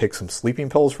bed, takes some sleeping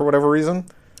pills for whatever reason.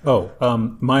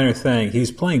 Minor thing.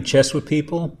 He's playing chess with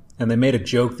people, and they made a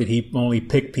joke that he only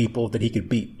picked people that he could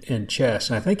beat in chess.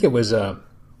 And I think it was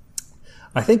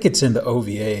I think it's in the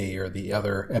OVA or the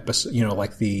other episode,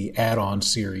 like the add-on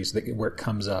series where it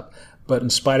comes up. But in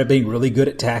spite of being really good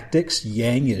at tactics,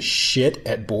 Yang is shit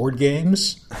at board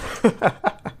games.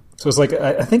 So it's like,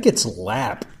 I think it's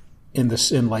Lap in the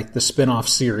spin-off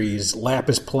series. Lap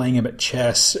is playing him at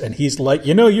chess, and he's like,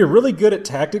 you're really good at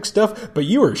tactic stuff, but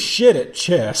you are shit at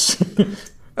chess.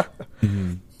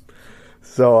 Mm-hmm.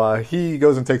 So he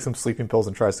goes and takes some sleeping pills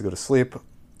and tries to go to sleep.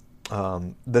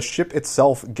 The ship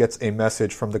itself gets a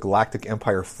message from the Galactic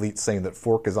Empire fleet saying that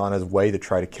Fork is on his way to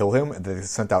try to kill him, and they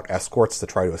sent out escorts to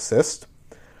try to assist.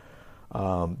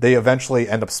 They eventually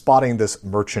end up spotting this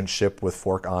merchant ship with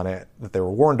Fork on it that they were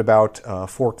warned about.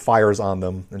 Fork fires on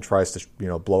them and tries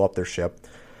to blow up their ship.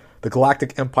 The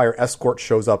Galactic Empire escort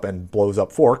shows up and blows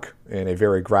up Fork in a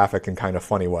very graphic and kind of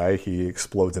funny way. He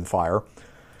explodes in fire.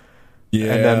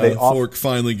 Yeah, and then Fork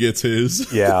finally gets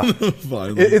his. Yeah.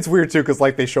 Finally. It's weird, too, because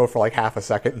they show it for half a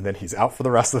second, and then he's out for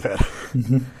the rest of it.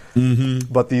 Mm-hmm.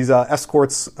 But these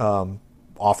escorts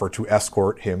offer to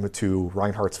escort him to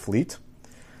Reinhardt's fleet.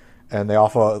 And they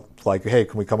offer, hey,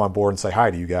 can we come on board and say hi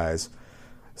to you guys?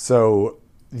 So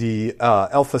the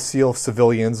Alpha SEAL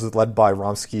civilians, led by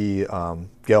Romsky,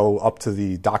 go up to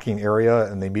the docking area,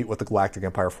 and they meet with the Galactic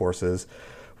Empire forces.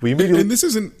 And this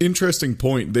is an interesting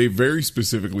point. They very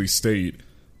specifically state,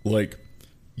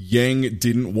 Yang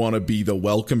didn't want to be the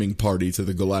welcoming party to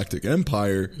the Galactic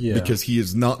Empire because he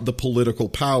is not the political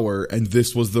power, and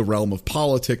this was the realm of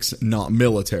politics, not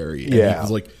military. And yeah.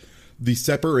 He was the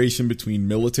separation between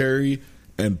military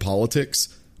and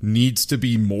politics needs to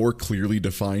be more clearly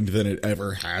defined than it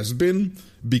ever has been,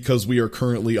 because we are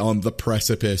currently on the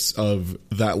precipice of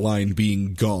that line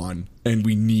being gone, and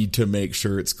we need to make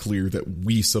sure it's clear that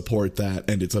we support that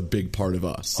and it's a big part of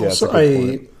us. Yeah,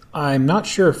 also, I'm not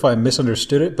sure if I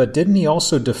misunderstood it, but didn't he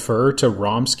also defer to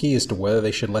Romsky as to whether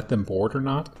they should let them board or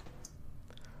not?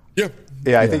 Yeah.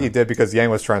 Yeah, I think he did because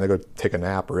Yang was trying to go take a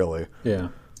nap, really. Yeah.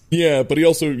 Yeah, but he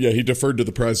also he deferred to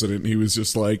the president. He was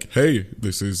just like, "Hey,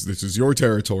 this is your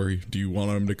territory. Do you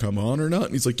want him to come on or not?"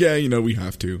 And he's like, "Yeah, we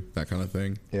have to." That kind of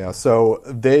thing. Yeah, so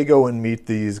they go and meet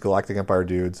these Galactic Empire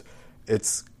dudes.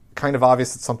 It's kind of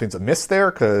obvious that something's amiss there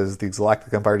because these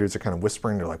Galactic Empire dudes are kind of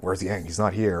whispering. They're like, "Where's Yang? He's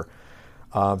not here."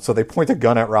 So they point a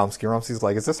gun at Romsky. Romsky's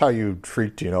like, "Is this how you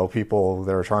treat, people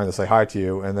that are trying to say hi to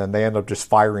you?" And then they end up just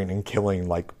firing and killing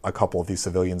like a couple of these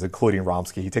civilians, including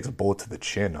Romsky. He takes a bullet to the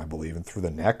chin, I believe, and through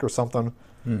the neck or something.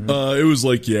 It was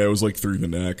like through the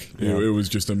neck. Yeah. It was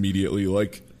just immediately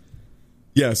like.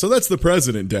 Yeah, so that's the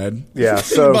president, Dad. Yeah,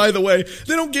 so... By the way,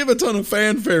 they don't give a ton of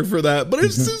fanfare for that, but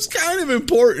it's kind of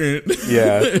important.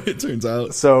 Yeah. It turns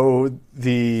out. So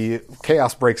the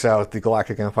chaos breaks out. The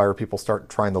Galactic Empire people start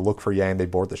trying to look for Yang. They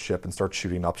board the ship and start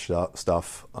shooting up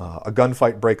stuff. A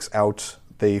gunfight breaks out.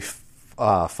 They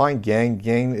find Yang.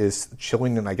 Yang is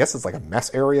chilling in, I guess it's like a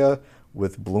mess area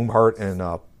with Blumhardt and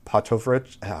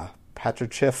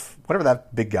Patriciff, whatever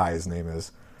that big guy's name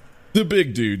is. The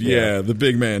big dude, the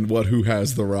big man, who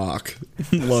has the rock.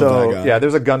 Love So, that guy. yeah,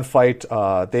 there's a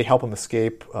gunfight. They help him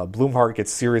escape. Blumhardt gets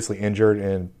seriously injured,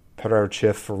 and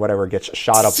Patriciff or whatever gets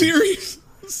shot up.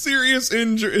 Seriously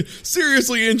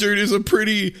injured is a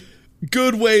pretty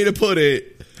good way to put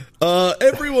it.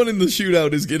 Everyone in the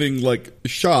shootout is getting like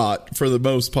shot for the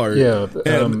most part. Yeah,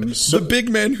 and the big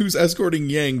man who's escorting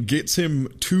Yang gets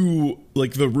him to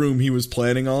like the room he was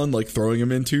planning on, like throwing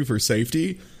him into for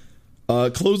safety.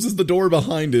 Closes the door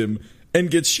behind him and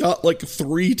gets shot like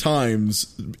 3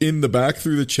 times in the back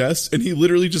through the chest, and he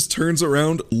literally just turns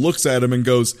around, looks at him, and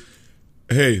goes,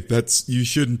 "Hey, you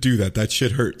shouldn't do that. That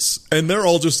shit hurts." And they're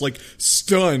all just like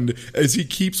stunned as he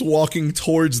keeps walking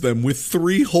towards them with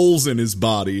 3 holes in his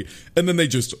body, and then they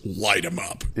just light him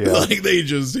up. Yeah. Like they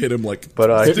just hit him like.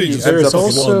 But they just there's ends up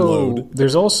with one load.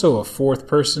 there's also a 4th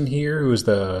person here who is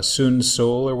the Sun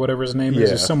Sol or whatever his name is.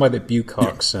 There's somebody that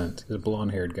Bucock sent. He's a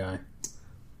blonde-haired guy.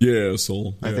 Yeah,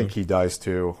 Soul. Yeah. I think he dies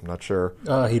too. I'm not sure.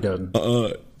 He doesn't.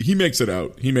 He makes it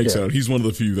out. He makes it out. He's one of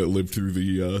the few that lived through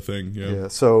the thing. Yeah.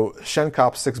 So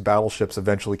Shenkop's 6 battleships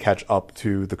eventually catch up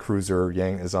to the cruiser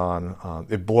Yang is on.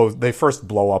 They first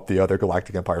blow up the other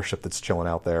Galactic Empire ship that's chilling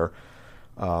out there,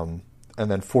 and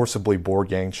then forcibly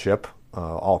board Yang's ship,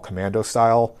 all commando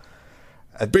style.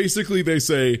 Basically, they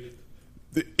say,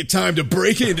 "Time to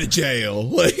break into jail."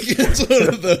 Like, it's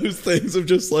one of those things of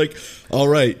just like, all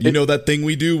right, that thing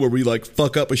we do where we like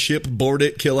fuck up a ship, board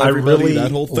it, kill everybody, I really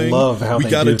that whole thing. Love how we they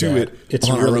gotta do do that. it. It's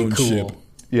on really our own cool. ship.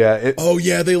 Yeah.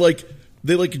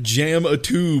 They jam a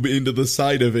tube into the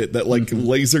side of it that like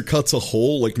laser cuts a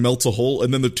hole, like melts a hole,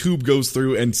 and then the tube goes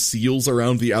through and seals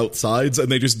around the outsides,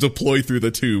 and they just deploy through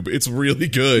the tube. It's really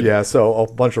good. Yeah. So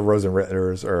a bunch of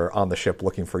Rosenritters are on the ship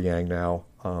looking for Yang now.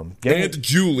 And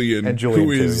Julian, who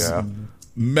too, is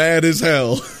mad as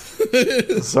hell.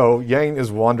 So Yang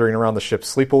is wandering around the ship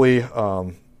sleepily.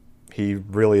 He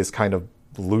really is kind of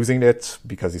losing it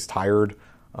because he's tired.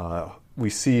 We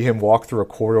see him walk through a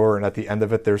corridor, and at the end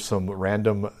of it, there's some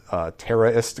random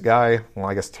terrorist guy. Well,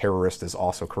 I guess terrorist is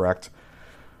also correct.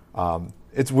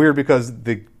 It's weird because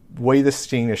the way this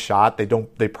scene is shot,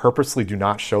 they purposely do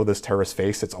not show this terrorist's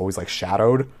face. It's always like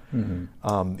shadowed.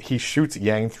 He shoots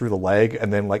Yang through the leg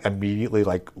and then like immediately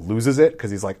like loses it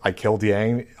because he's like, "I killed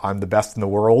Yang. I'm the best in the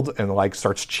world," and like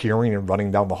starts cheering and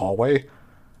running down the hallway.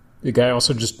 The guy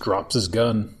also just drops his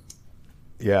gun.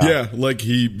 Yeah, like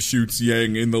he shoots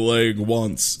Yang in the leg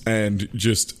once and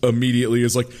just immediately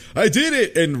is like, "I did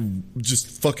it," and just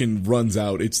fucking runs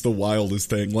out. It's the wildest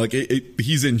thing. Like,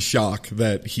 he's in shock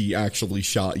that he actually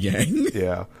shot Yang.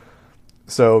 Yeah.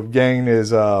 So Yang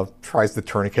tries to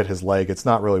tourniquet his leg. It's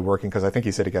not really working because I think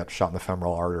he said he got shot in the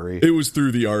femoral artery. It was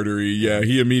through the artery, yeah.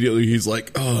 He's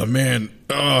like, "Oh, man.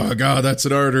 Oh, God, that's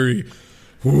an artery.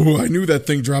 Ooh, I knew that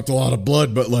thing dropped a lot of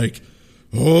blood, but like...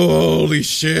 holy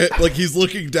shit." Like, he's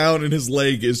looking down and his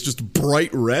leg is just bright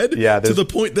red. Yeah, to the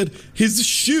point that his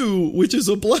shoe, which is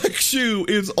a black shoe,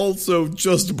 is also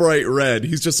just bright red.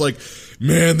 He's just like,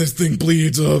 "Man, this thing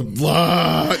bleeds a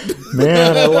lot."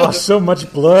 Man, I lost so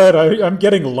much blood. I'm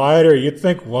getting lighter. You'd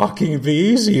think walking would be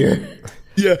easier.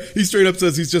 Yeah, he straight up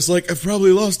says, he's just like, "I've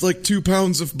probably lost like 2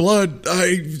 pounds of blood.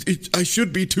 I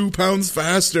should be 2 pounds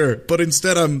faster, but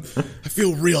instead I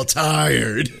feel real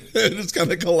tired." And just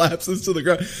kind of collapses to the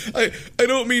ground. I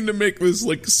don't mean to make this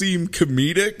like seem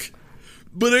comedic,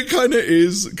 but it kind of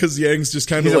is, because Yang's just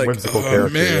kind of like, whimsical "Oh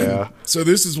character, man, yeah. So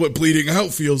this is what bleeding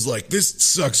out feels like. This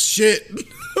sucks shit."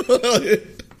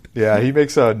 Yeah, he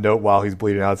makes a note while he's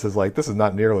bleeding out. It says like, "This is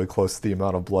not nearly close to the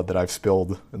amount of blood that I've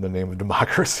spilled in the name of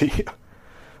democracy."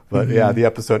 But yeah, the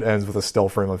episode ends with a still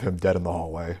frame of him dead in the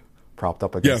hallway. propped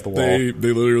up against the wall. They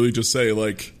literally just say,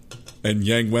 like, and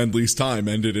Yang Wenli's time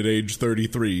ended at age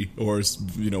 33, or,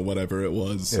 whatever it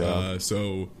was. Yeah.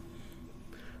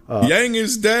 Yang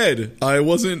is dead. I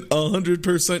wasn't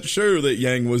 100% sure that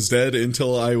Yang was dead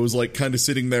until I was, like, kind of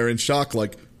sitting there in shock,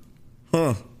 like,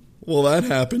 huh. Well, that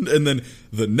happened. And then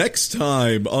the next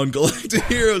time on Galactic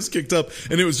Heroes kicked up,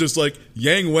 and it was just like,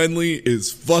 Yang Wenli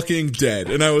is fucking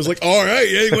dead. And I was like, all right,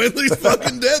 Yang Wenli's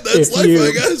fucking dead. That's life,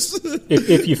 I guess.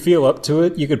 if you feel up to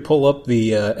it, you could pull up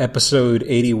the episode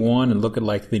 81 and look at,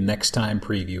 like, the next time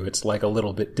preview. It's, like, a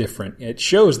little bit different. It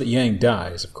shows that Yang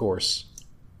dies, of course.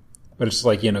 But it's,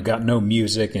 like, got no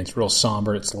music, and it's real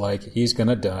somber. It's like, he's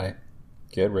gonna die.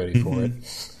 Get ready for it.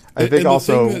 I think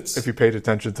also, if you paid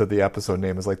attention to the episode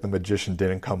name, is like The Magician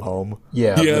Didn't Come Home.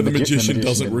 Yeah, the magician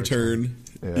doesn't return.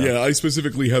 Yeah, I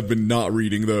specifically have been not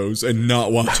reading those and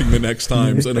not watching the next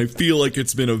times, and I feel like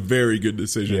it's been a very good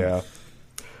decision. Yeah.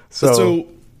 So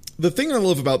the thing I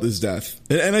love about this death,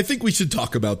 and I think we should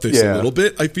talk about this a little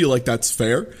bit. I feel like that's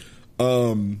fair.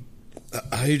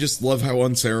 I just love how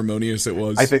unceremonious it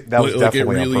was. I think that was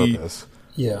definitely on purpose.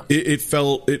 Yeah, it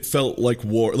felt like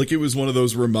war. Like, it was one of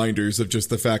those reminders of just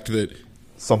the fact that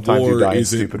sometimes you die in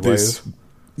stupid ways.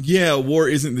 Yeah, war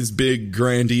isn't this big,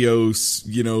 grandiose,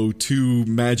 two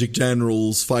magic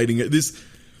generals fighting it. This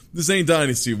ain't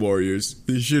Dynasty Warriors.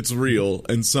 This shit's real,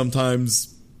 and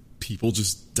sometimes people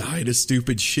just die to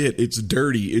stupid shit. It's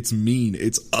dirty. It's mean.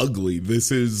 It's ugly.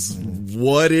 This is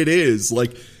what it is.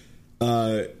 Like,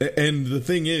 and the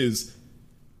thing is,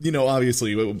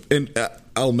 obviously, and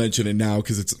I'll mention it now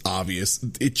because it's obvious.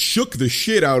 It shook the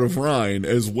shit out of Ryan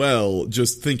as well,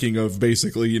 just thinking of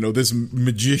basically, this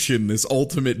magician, this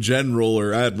ultimate general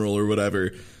or admiral or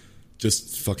whatever,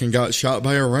 just fucking got shot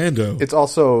by a rando. It's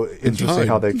also interesting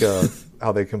how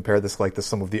they compare this, like, to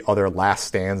some of the other last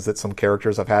stands that some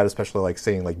characters have had, especially, like,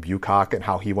 saying, like, Bukak and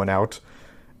how he went out.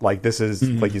 Like, this is,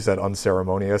 like you said,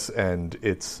 unceremonious, and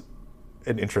it's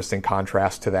an interesting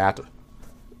contrast to that.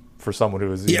 For someone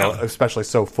who is, especially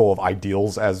so full of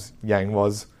ideals as Yang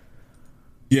was.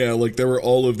 Yeah, like, there were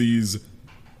all of these,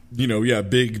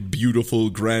 big, beautiful,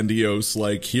 grandiose,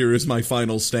 like, here is my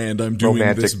final stand, I'm doing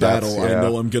romantic this battle, I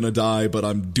know I'm gonna die, but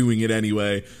I'm doing it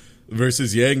anyway.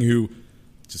 Versus Yang, who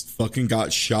just fucking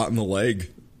got shot in the leg,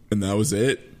 and that was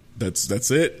it. That's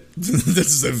it.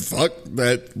 This is fuck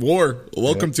that war.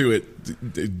 Welcome to it.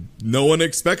 No one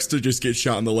expects to just get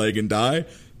shot in the leg and die.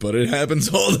 But it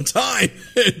happens all the time.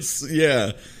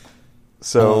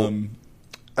 So,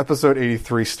 episode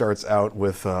 83 starts out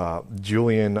with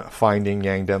Julian finding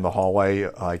Yang down the hallway.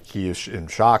 Like, he is in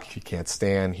shock. He can't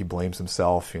stand. He blames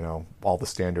himself. All the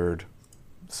standard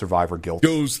survivor guilt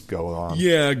go on.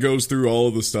 Yeah, goes through all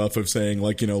of the stuff of saying,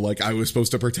 like, I was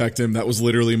supposed to protect him. That was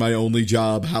literally my only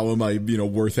job. How am I,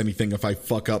 worth anything if I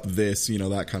fuck up this,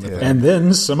 that kind of thing. And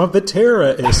then some of the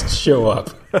terrorists show up.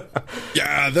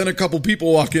 Yeah, then a couple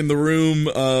people walk in the room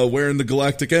wearing the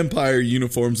Galactic Empire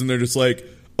uniforms, and they're just like,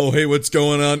 oh, hey, what's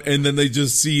going on? And then they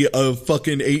just see a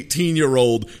fucking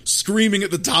 18-year-old screaming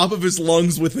at the top of his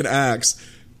lungs with an axe.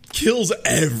 Kills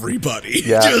everybody.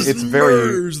 Yeah, just it's very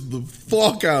murders the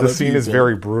fuck out of people. The scene is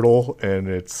very brutal, and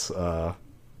it's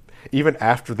even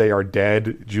after they are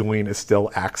dead, Julian is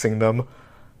still axing them,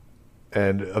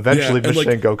 and eventually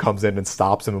Mashenko comes in and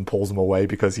stops him and pulls him away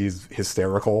because he's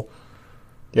hysterical.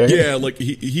 Yeah, like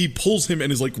he pulls him and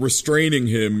is like restraining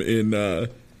him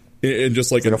in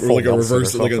just like a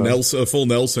reverse, like a full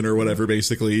Nelson or whatever,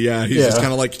 basically. Yeah, he's just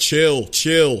kind of like, chill.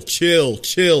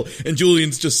 And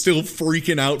Julian's just still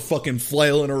freaking out, fucking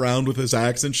flailing around with his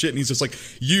axe and shit. And he's just like,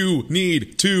 you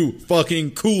need to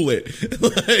fucking cool it.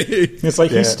 It's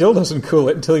like he still doesn't cool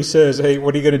it until he says, hey,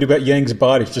 what are you going to do about Yang's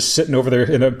body? It's just sitting over there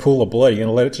in a pool of blood. You're going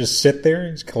to let it just sit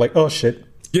there? He's kind of like, oh, shit.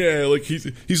 Yeah, like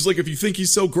he's like, if you think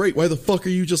he's so great, why the fuck are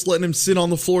you just letting him sit on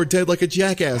the floor dead like a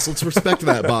jackass? Let's respect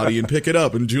that body and pick it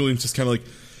up. And Julian's just kind of like,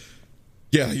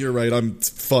 yeah, you're right. I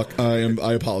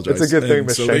apologize. It's a good thing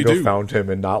Mashenko found him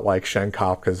and not like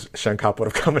Shenkop, because Shenkop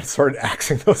would have come and started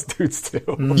axing those dudes too.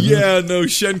 Yeah, no,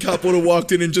 Shenkop would have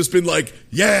walked in and just been like,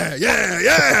 yeah,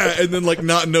 and then like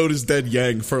not noticed dead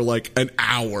Yang for like an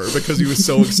hour because he was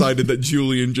so excited that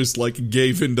Julian just like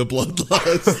gave in to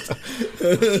bloodlust.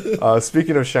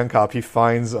 Speaking of Shenkop, he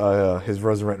finds his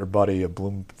Rosenrentner buddy,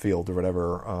 Bloomfield or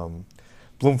whatever.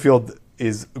 Bloomfield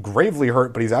is gravely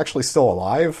hurt, but he's actually still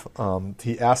alive.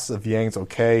 He asks if Yang's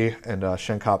okay, and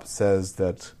Shenkop says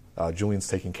that Julian's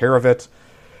taking care of it.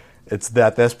 It's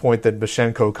at this point that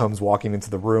Mashenko comes walking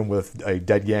into the room with a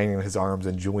dead Yang in his arms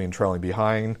and Julian trailing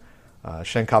behind.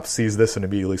 Shenkop sees this and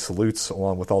immediately salutes,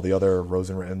 along with all the other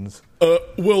Rosenrittens.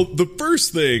 Well, the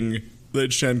first thing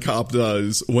that Shenkop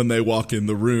does when they walk in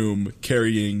the room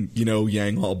carrying,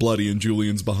 Yang all bloody and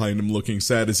Julian's behind him looking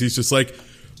sad is he's just like,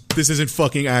 this isn't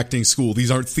fucking acting school.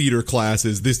 These aren't theater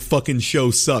classes. This fucking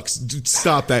show sucks. Dude,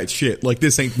 stop that shit. Like,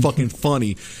 this ain't fucking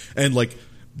funny. And, like,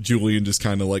 Julian just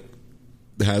kind of, like,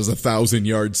 has a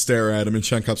 1,000-yard stare at him, and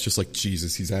Shenkop's just like,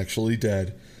 Jesus, he's actually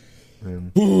dead.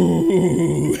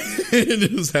 Ooh. And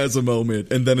just has a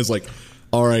moment, and then is like,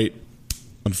 all right,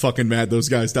 I'm fucking mad those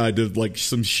guys died to, like,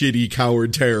 some shitty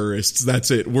coward terrorists.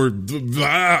 That's it. We're,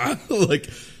 like...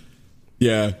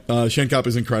 Yeah, Shenkop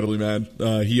is incredibly mad.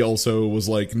 He also was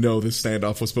like, no, this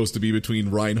standoff was supposed to be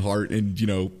between Reinhardt and,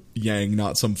 Yang,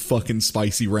 not some fucking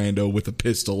spicy rando with a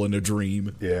pistol and a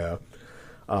dream. Yeah.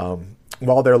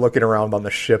 While they're looking around on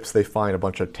the ships, they find a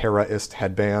bunch of Terrorist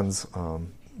headbands.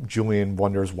 Julian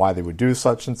wonders why they would do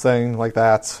such and thing like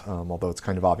that, although it's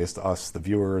kind of obvious to us, the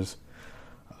viewers.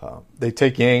 They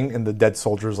take Yang and the dead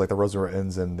soldiers, like the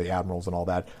Rosaritans and the admirals and all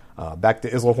that, back to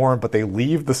Islahorn, but they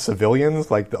leave the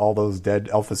civilians, like all those dead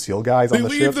Alpha SEAL guys on the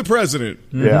ship. They leave the president.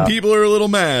 Yeah. People are a little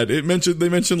mad. They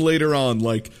mentioned later on,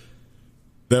 like,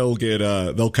 they'll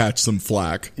catch some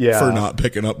flack for not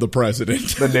picking up the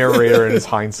president. The narrator in his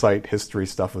hindsight history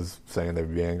stuff was saying they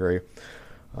would be angry.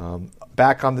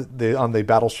 Back on the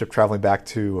battleship traveling back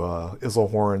to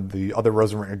Islahorn, the other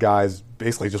Rosaritan guys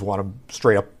basically just want to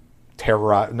straight up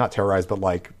not terrorize, but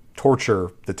like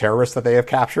torture the terrorists that they have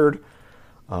captured.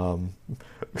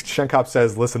 Shenkop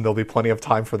says, listen, there'll be plenty of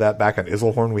time for that back on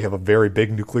Islahorn. We have a very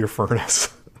big nuclear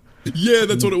furnace. Yeah,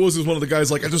 that's what it was. Is one of the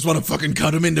guys like, I just want to fucking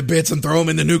cut him into bits and throw him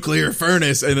in the nuclear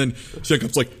furnace. And then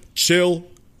Shenkop's like, chill.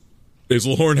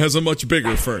 Islahorn has a much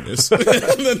bigger furnace. And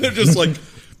then they're just like,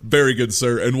 very good,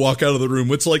 sir, and walk out of the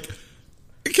room. It's like,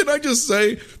 can I just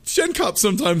say, Shenkop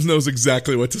sometimes knows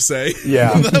exactly what to say.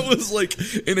 Yeah. That was like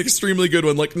an extremely good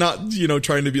one. Like, not,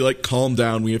 trying to be like, calm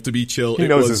down, we have to be chill. He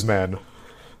knows his men.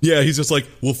 Yeah, he's just like,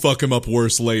 we'll fuck him up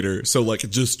worse later. So, like,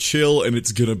 just chill, and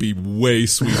it's gonna be way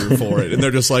sweeter for it. And they're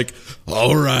just like,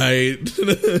 all right.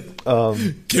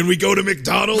 Can we go to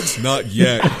McDonald's? Not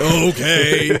yet.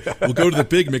 Okay. We'll go to the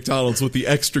big McDonald's with the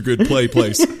extra good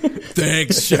place.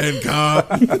 Thanks, Shenkop.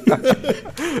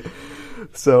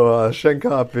 So,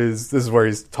 Shenkop this is where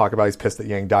he's talking about he's pissed that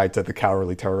Yang died to the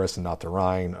cowardly terrorists and not to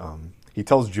Ryan. He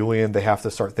tells Julian they have to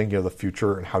start thinking of the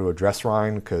future and how to address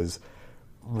Ryan, because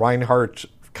Reinhardt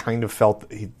kind of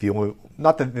felt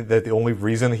not that the only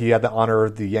reason he had to honor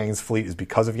the Yang's fleet is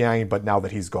because of Yang, but now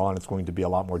that he's gone, it's going to be a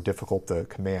lot more difficult to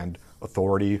command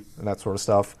authority and that sort of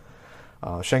stuff.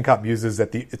 Shenkop uses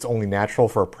that it's only natural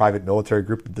for a private military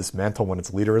group to dismantle when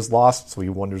its leader is lost, so he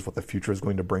wonders what the future is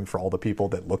going to bring for all the people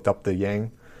that looked up to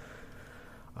Yang.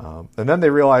 And then they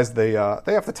realize they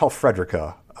have to tell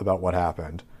Frederica about what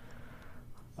happened.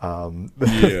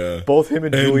 Both him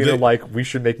and Julian are like, we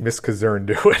should make Miss Kazern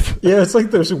do it. Yeah, it's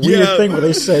like there's a weird thing where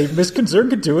they say, Miss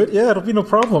Kazern could do it. Yeah, it'll be no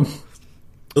problem.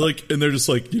 Like, and they're just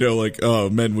like,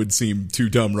 oh, men would seem too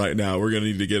dumb right now. We're going to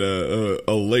need to get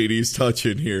a lady's touch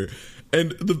in here.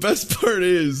 And the best part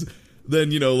is, then,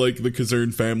 like, the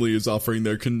Kazern family is offering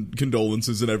their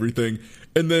condolences and everything.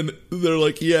 And then they're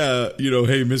like, yeah,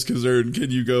 hey, Miss Kazern,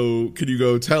 can you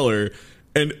go tell her?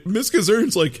 And Miss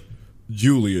Kazern's like,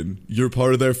 Julian, you're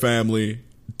part of their family.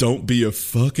 Don't be a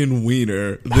fucking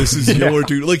wiener. This is your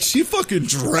dude. Like, she fucking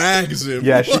drags him.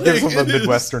 Yeah, she gives him a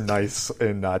Midwestern nice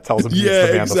and tells him he's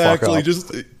the man to fuck up.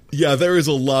 There is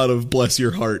a lot of bless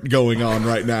your heart going on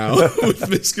right now with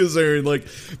Miss Kazern. Like,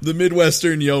 the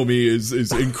Midwestern Yomi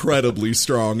is incredibly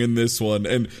strong in this one,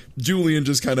 and Julian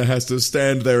just kind of has to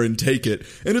stand there and take it.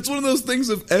 And it's one of those things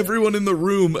of everyone in the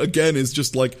room, again, is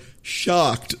just, like,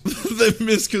 shocked that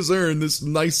Miss Kazern, this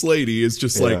nice lady, is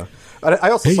just like...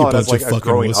 I also saw it as, like, a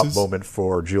growing up moment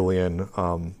for Julian,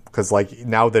 because, like,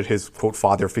 now that his, quote,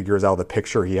 father figure is out of the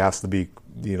picture, he has to be...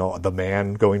 the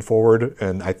man going forward,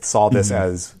 and I saw this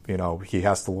as, he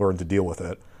has to learn to deal with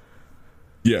it.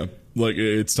 Yeah, like,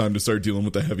 it's time to start dealing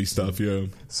with the heavy stuff, yeah.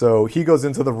 So he goes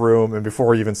into the room, and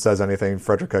before he even says anything,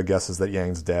 Frederica guesses that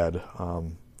Yang's dead.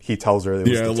 He tells her it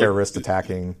was the terrorist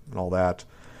attacking and all that.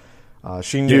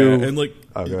 She knew... Yeah, and, like,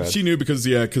 she knew because,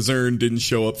 Kazern didn't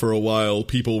show up for a while,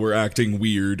 people were acting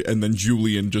weird, and then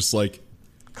Julian just, like...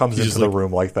 comes into the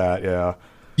room like that, yeah.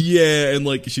 Yeah, and,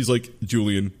 like, she's like,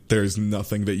 Julian, there's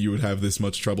nothing that you would have this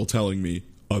much trouble telling me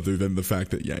other than the fact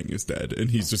that Yang is dead.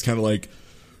 And he's just kind of like,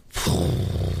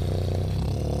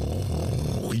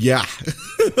 yeah.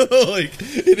 Like,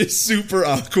 it is super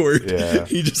awkward. Yeah.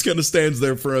 He just kind of stands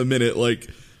there for a minute, like,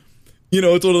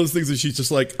 it's one of those things that she's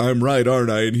just like, I'm right, aren't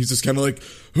I? And he's just kind of like,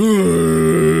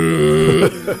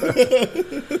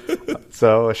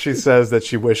 So she says that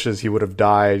she wishes he would have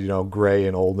died, gray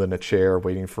and old in a chair,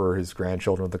 waiting for his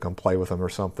grandchildren to come play with him or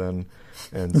something.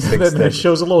 And then it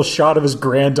shows a little shot of his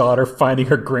granddaughter finding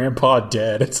her grandpa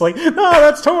dead. It's like, no,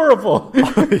 that's horrible.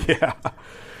 Yeah.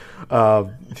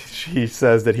 She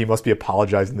says that he must be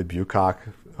apologizing to Bucock,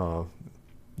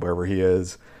 wherever he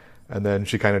is. And then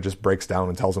she kind of just breaks down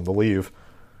and tells him to leave.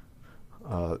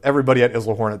 Everybody at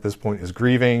Islehorn at this point is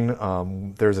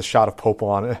grieving. There's a shot of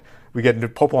Popelon. We get into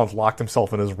Popelon's locked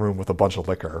himself in his room with a bunch of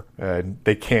liquor, and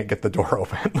they can't get the door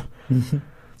open.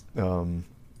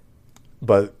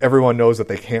 But everyone knows that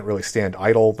they can't really stand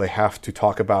idle. They have to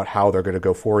talk about how they're going to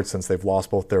go forward since they've lost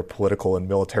both their political and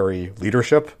military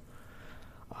leadership.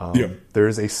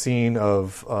 There's a scene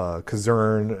of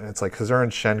Kazern. It's like Kazern,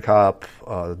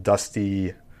 Shenkop,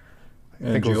 Dusty,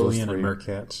 and Julian and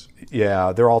Merkatz.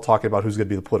 Yeah, they're all talking about who's going to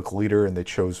be the political leader, and they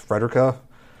chose Frederica.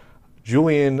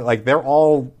 Julian, they're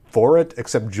all for it,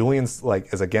 except Julian's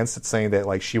is against it, saying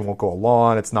that she won't go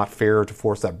along. It's not fair to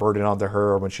force that burden onto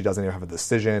her when she doesn't even have a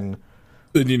decision.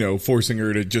 And, forcing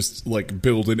her to just,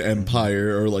 build an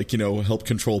empire or, help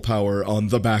control power on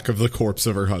the back of the corpse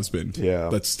of her husband. Yeah.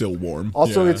 That's still warm.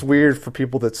 Also, It's weird for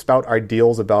people that spout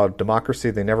ideals about democracy.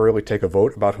 They never really take a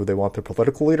vote about who they want their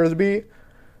political leader to be.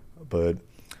 But...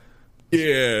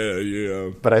 Yeah.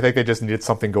 But I think they just needed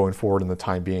something going forward in the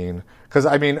time being. Because,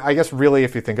 I guess really,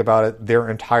 if you think about it, the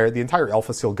entire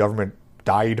Alpha Seal government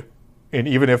died. And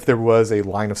even if there was a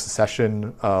line of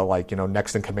succession,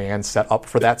 next in command set up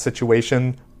for that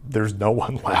situation, there's no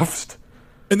one left.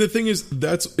 And the thing is,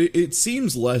 it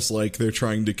seems less like they're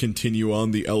trying to continue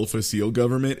on the Alpha Seal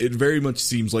government. It very much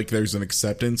seems like there's an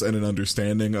acceptance and an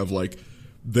understanding of,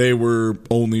 they were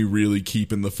only really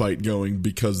keeping the fight going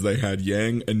because they had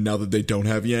Yang, and now that they don't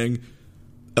have Yang,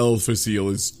 Alpha Seal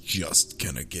is just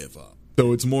gonna give up.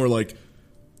 So it's more like,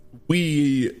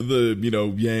 we, the,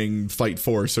 Yang Fight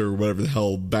Force, or whatever the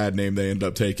hell bad name they end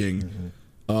up taking,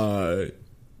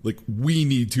 we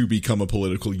need to become a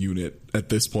political unit at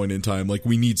this point in time.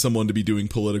 We need someone to be doing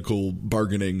political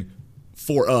bargaining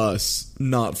for us,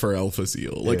 not for Alpha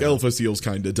Seal. Alpha Seal's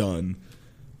kind of done.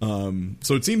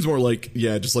 So it seems more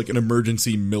just an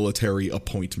emergency military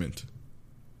appointment.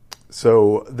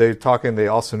 So they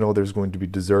also know there's going to be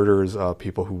deserters,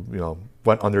 people who,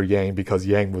 went under Yang because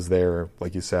Yang was there,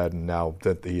 like you said, and now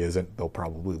that he isn't, they'll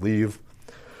probably leave.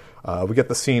 We get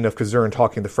the scene of Kazern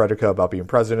talking to Frederica about being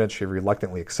president. She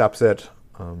reluctantly accepts it.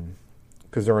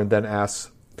 Kazern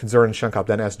and Shenkop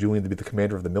then ask Julian to be the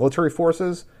commander of the military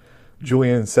forces.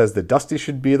 Julian says that Dusty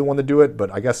should be the one to do it,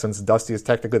 but I guess since Dusty is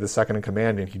technically the second in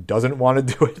command and he doesn't want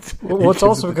to do it... Well, it's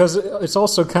also because it's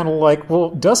also kind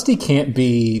of Dusty can't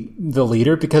be the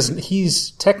leader because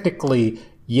he's technically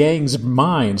Yang's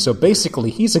mind, so basically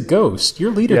he's a ghost.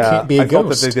 Your leader can't be a ghost. I thought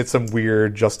that they did some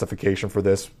weird justification for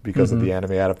this because of the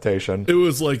anime adaptation. It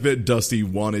was that Dusty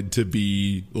wanted to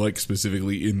be,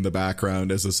 specifically in the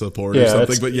background as a support or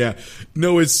something, but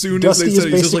as soon Dusty as they said... Dusty is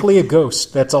basically a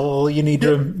ghost. That's all you need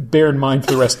to bear in mind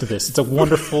for the rest of this. It's a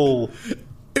wonderful...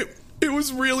 It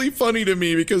was really funny to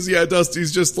me because,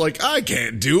 Dusty's just I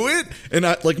can't do it. And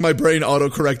my brain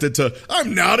auto-corrected to,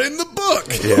 I'm not in the book.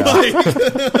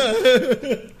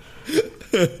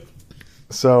 Yeah.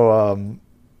 So,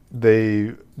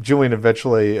 Julian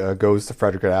eventually goes to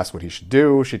Frederica to ask what he should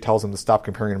do. She tells him to stop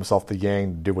comparing himself to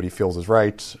Yang, do what he feels is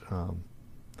right.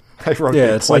 I wrote,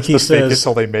 it's like he says,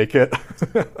 until they make it.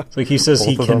 It's like he says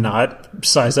he cannot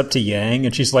size up to Yang,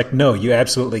 and she's like, no, you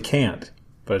absolutely can't.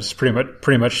 But it's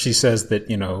pretty much she says that,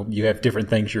 you have different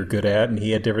things you're good at, and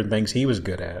he had different things he was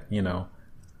good at,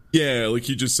 Yeah,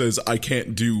 he just says, I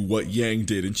can't do what Yang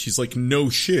did. And she's like, no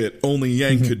shit, only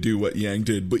Yang could do what Yang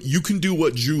did. But you can do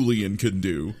what Julian can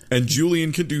do. And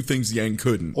Julian can do things Yang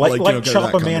couldn't.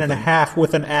 Chop a man in half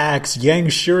with an axe. Yang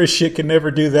sure as shit can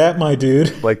never do that, my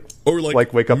dude. Wake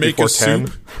up before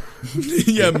 10.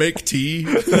 Yeah, make tea.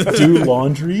 Do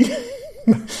laundry.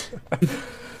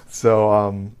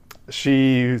 So,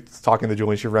 she's talking to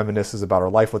Julian. She reminisces about her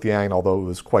life with Yang, although it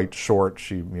was quite short.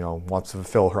 She, wants to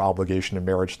fulfill her obligation in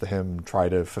marriage to him, try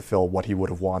to fulfill what he would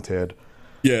have wanted.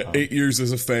 Yeah, 8 years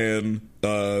as a fan,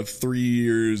 3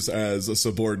 years as a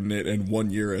subordinate, and 1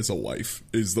 year as a wife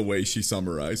is the way she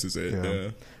summarizes it.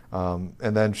 Yeah.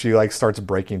 And then she starts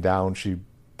breaking down. She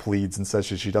pleads and says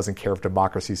she doesn't care if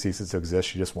democracy ceases to exist.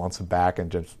 She just wants him back,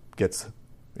 and just gets,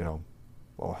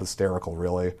 hysterical,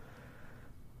 really.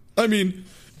 I mean,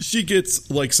 she gets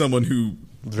someone who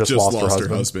just lost her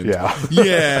husband. Yeah.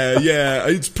 yeah.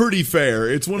 It's pretty fair.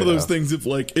 It's one of those things of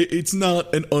it's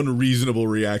not an unreasonable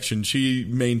reaction. She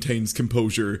maintains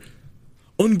composure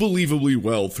unbelievably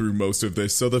well through most of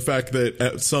this. So the fact that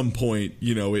at some point,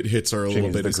 it hits her a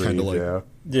little bit is kind of like...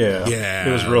 Yeah.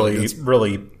 It was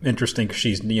really interesting because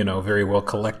she's, very well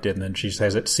collected. And then she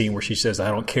has that scene where she says, I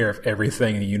don't care if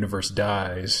everything in the universe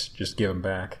dies. Just give them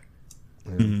back.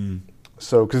 Mm-hmm.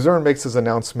 So Kazurn makes his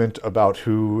announcement about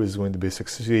who is going to be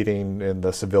succeeding in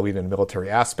the civilian and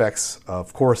military aspects.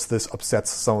 Of course, this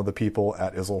upsets some of the people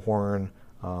at Isilhorn.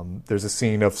 There's a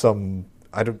scene of some...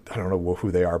 I don't know who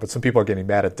they are, but some people are getting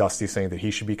mad at Dusty saying that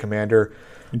he should be commander.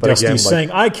 But Dusty's saying,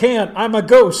 I can't, I'm a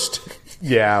ghost.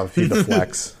 Yeah, he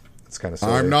deflects. It's kind of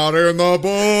silly. I'm not in the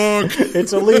book.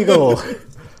 It's illegal.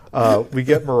 We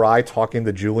get Mirai talking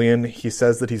to Julian. He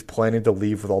says that he's planning to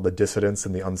leave with all the dissidents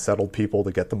and the unsettled people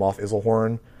to get them off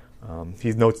Isilhorn.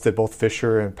 He notes that both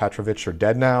Fisher and Petrovich are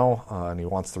dead now, and he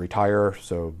wants to retire,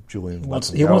 so Julian lets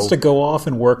him go. He wants to go off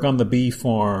and work on the bee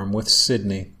farm with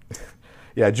Sydney.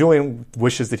 Yeah, Julian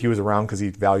wishes that he was around because he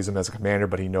values him as a commander,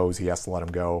 but he knows he has to let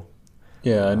him go.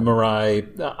 Yeah, and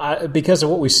Mirai, because of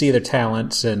what we see, their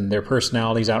talents and their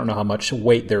personalities, I don't know how much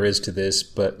weight there is to this,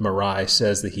 but Mirai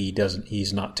says that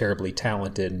he's not terribly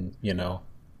talented, and,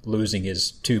 losing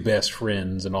his two best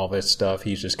friends and all this stuff,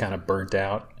 he's just kind of burnt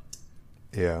out.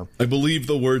 Yeah. I believe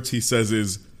the words he says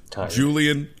is, tired.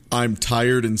 Julian, I'm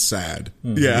tired and sad.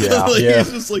 Mm. Yeah.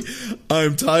 He's just like,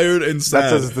 I'm tired and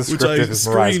sad. That's as which I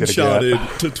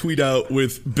screenshotted to tweet out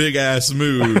with big ass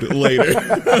mood later.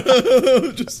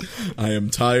 Just, I am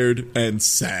tired and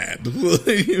sad.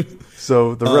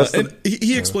 So the rest and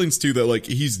he explains too that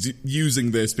he's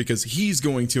using this because he's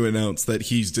going to announce that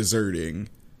he's deserting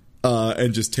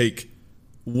and just take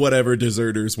whatever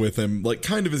deserters with him.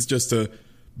 Kind of is just a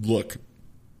look.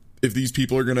 If these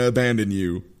people are going to abandon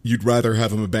you, you'd rather have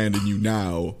them abandon you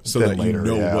now so that later, you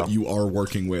know what you are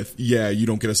working with. Yeah, you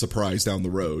don't get a surprise down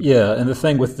the road. Yeah, and the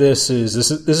thing with this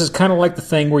is kind of like the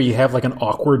thing where you have an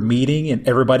awkward meeting and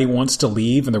everybody wants to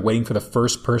leave and they're waiting for the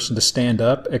first person to stand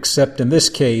up, except in this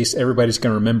case, everybody's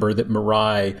going to remember that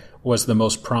Mirai was the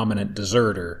most prominent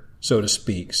deserter, so to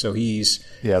speak. So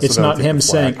it's not him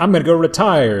saying, I'm going to go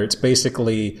retire. It's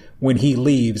basically when he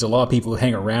leaves, a lot of people who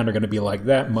hang around are going to be like,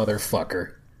 that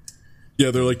motherfucker. Yeah,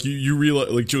 they're like, you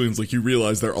realize, Julian's like, you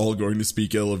realize they're all going to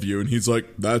speak ill of you, and he's like,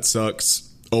 that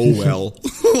sucks. Oh well.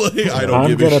 I don't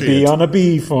give a shit. I'm gonna be on a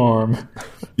bee farm.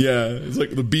 Yeah, it's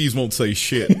like the bees won't say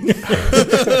shit.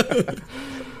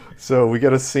 So we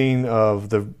get a scene of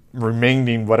the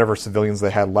remaining whatever civilians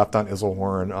they had left on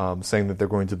Isilhorn saying that they're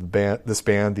going to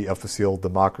disband the official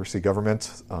democracy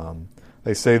government.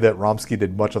 They say that Romsky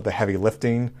did much of the heavy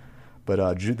lifting,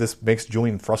 but this makes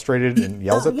Julian frustrated and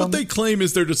yells at them. What they claim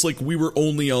is they're just like, we were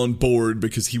only on board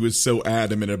because he was so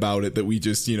adamant about it that we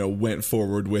just, went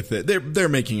forward with it. They're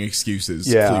making excuses,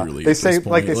 clearly. They say,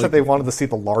 they said they wanted to see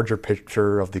the larger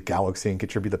picture of the galaxy and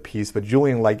contribute the peace, but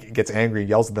Julian, gets angry and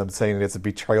yells at them saying it's a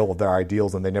betrayal of their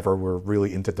ideals and they never were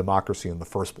really into democracy in the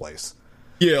first place.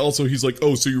 Yeah, also he's like,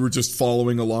 oh, so you were just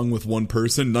following along with one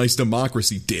person? Nice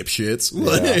democracy, dipshits.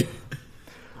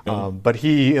 Yeah. But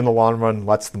he, in the long run,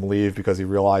 lets them leave because he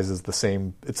realizes it's the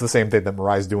same thing that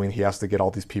Mirai's doing. He has to get all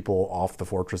these people off the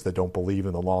fortress that don't believe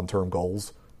in the long-term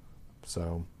goals.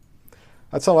 So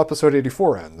that's how episode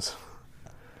 84 ends.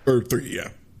 Or 3, yeah.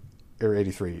 Or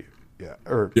 83, yeah.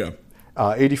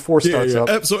 84 starts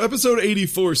up. So episode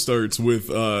 84 starts with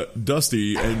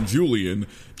Dusty and Julian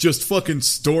just fucking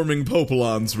storming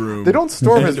Popolon's room. They don't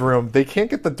storm his room. They can't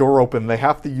get the door open. They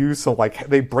have to use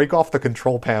they break off the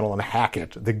control panel and hack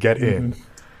it to get in.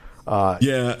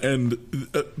 Yeah, and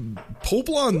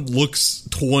Popolon looks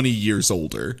 20 years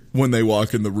older when they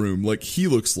walk in the room. He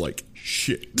looks like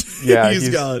shit. Yeah, he's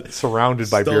got surrounded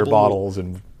by beer bottles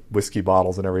and whiskey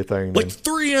bottles and everything.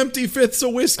 3 empty fifths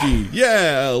of whiskey.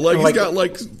 Yeah, he's got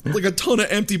like a ton of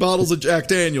empty bottles of Jack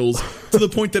Daniels to the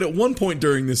point that at one point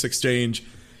during this exchange,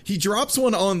 he drops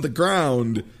one on the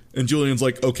ground and Julian's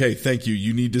like, okay, thank you.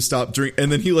 You need to stop drinking.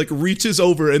 And then he reaches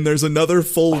over and there's another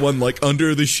full one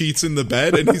under the sheets in the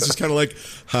bed and he's just kind of like,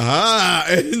 ha-ha.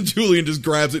 And Julian just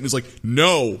grabs it and is like,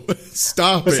 no,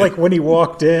 stop it. It's like when they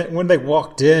walked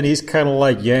in, he's kind of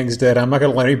like, Yang's dead. I'm not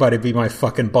going to let anybody be my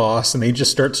fucking boss. And he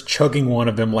just starts chugging one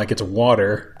of them like it's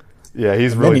water. Yeah,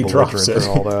 he's really belligerent and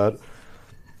all that.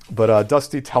 But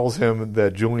Dusty tells him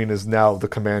that Julian is now the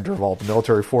commander of all the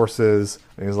military forces.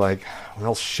 And he's like,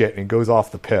 well, shit. And he goes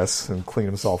off the piss and clean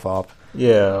himself up.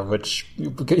 Yeah, what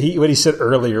he said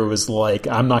earlier was like,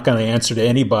 I'm not going to answer to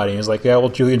anybody. And he's like, yeah, well,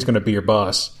 Julian's going to be your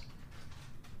boss.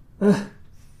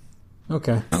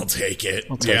 Okay. I'll take it.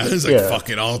 He's like, fuck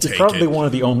it, I'll take it. Probably one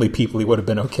of the only people he would have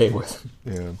been okay with.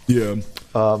 Yeah. Yeah.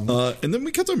 And then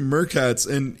we cut to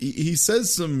Merkatz, and he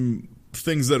says some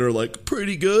things that are like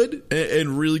pretty good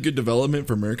and really good development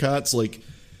for Murkatz. Like,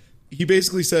 he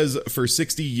basically says, for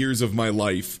 60 years of my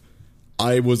life,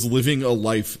 I was living a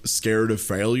life scared of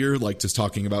failure, like just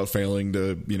talking about failing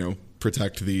to,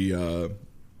 protect the,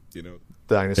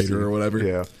 Dynasty or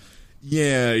whatever.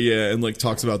 Yeah, and like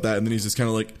talks about that, and then he's just kind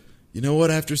of like, you know what?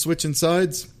 After switching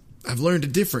sides, I've learned a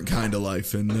different kind of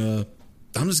life, and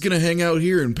I'm just gonna hang out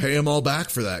here and pay him all back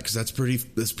for that because that's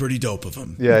pretty dope of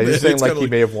him. Yeah, he's saying like he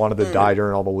may have wanted to die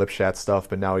during all the Lipschat stuff,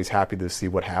 but now he's happy to see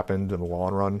what happened in the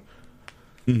long run.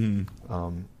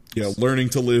 Yeah, learning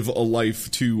to live a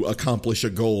life to accomplish a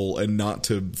goal and not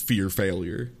to fear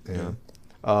failure. Yeah.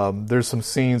 There's some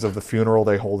scenes of the funeral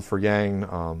they hold for Yang.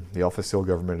 The Alpha Seal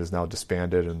government is now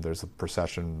disbanded, and there's a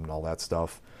procession and all that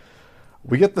stuff.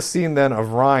 We get the scene then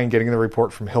of Rein getting the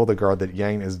report from Hildegard that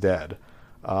Yang is dead.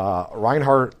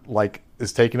 Reinhardt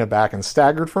is taken aback and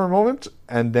staggered for a moment,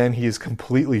 and then he's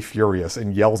completely furious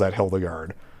and yells at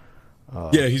Hildegard.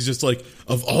 Yeah, he's just like,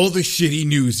 of all the shitty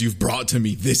news you've brought to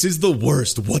me, this is the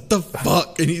worst. What the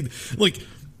fuck? And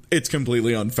it's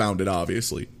completely unfounded,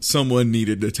 obviously. Someone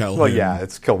needed to tell him. Well, yeah,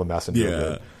 it's kill the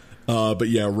messenger. Yeah. But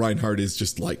yeah, Reinhardt is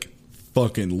just like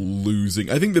fucking losing.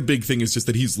 I think the big thing is just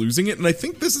that he's losing it. And I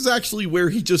think this is actually where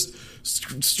he just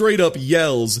straight up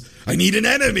yells, I need an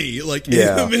enemy. In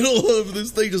the middle of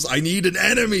this thing, just, I need an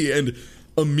enemy. And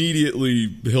immediately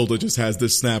Hilda just has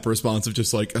this snap response of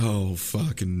just like, oh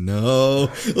fucking no.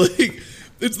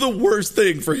 It's the worst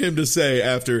thing for him to say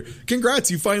after, congrats,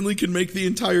 you finally can make the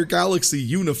entire galaxy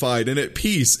unified and at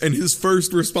peace. And his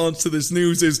first response to this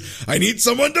news is, I need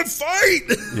someone to fight.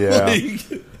 Yeah.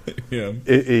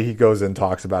 He goes and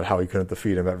talks about how he couldn't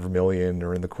defeat him at Vermilion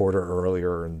or in the Quarter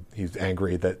earlier, and he's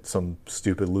angry that some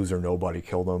stupid loser nobody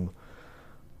killed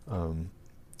him.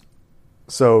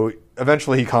 So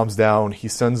eventually he calms down. He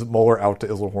sends Muller out to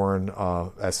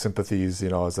Isilhorn as sympathies,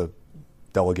 as a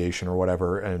delegation or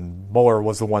whatever. And Muller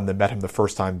was the one that met him the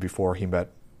first time before he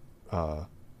met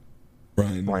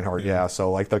Reinhardt. Yeah,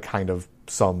 so they're kind of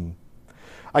some.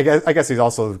 I guess he's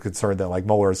also concerned that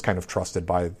Muller is kind of trusted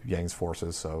by Yang's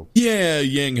forces. So yeah,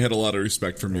 Yang had a lot of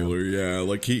respect for Mueller.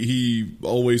 Yeah, he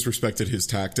always respected his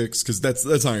tactics, because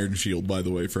that's Iron Shield, by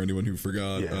the way, for anyone who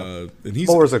forgot. Yeah. And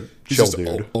Muller's a chill just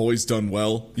dude. Always done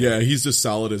well. Yeah, he's just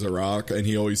solid as a rock, and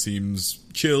he always seems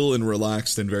chill and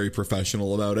relaxed and very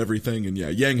professional about everything. And yeah,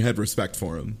 Yang had respect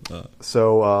for him.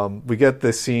 So we get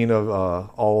this scene of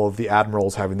all of the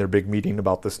admirals having their big meeting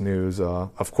about this news.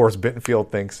 Of course,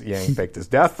 Bittenfield thinks Yang faked his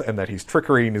death and that he's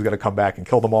trickery and he's going to come back and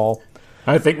kill them all.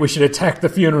 I think we should attack the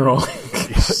funeral.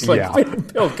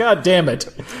 Bittenfield, God damn it.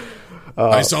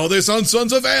 I saw this on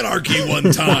Sons of Anarchy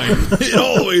one time. It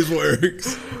always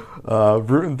works.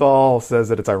 Rutenthal says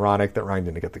that it's ironic that Rein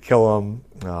didn't get to kill him.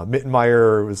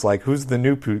 Mittenmeyer was like, who's the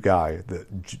new guy?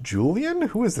 Julian?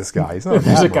 Who is this guy? He's not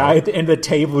There's a guy at the end of the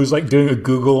table who's doing a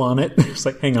Google on it. It's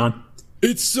like, hang on.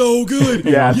 It's so good.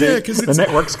 Yeah, because the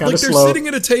network's kind of slow. They're sitting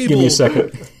at a table. Give me a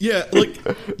second. Yeah,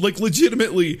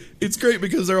 legitimately, it's great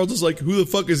because they're all just like, who the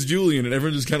fuck is Julian? And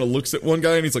everyone just kind of looks at one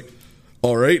guy and he's like,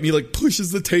 all right. And he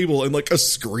pushes the table and a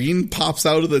screen pops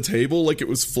out of the table like it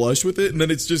was flush with it. And then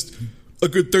it's just a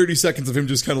good 30 seconds of him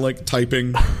just kind of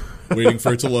typing, waiting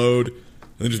for it to load. And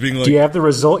then just being like, do you have the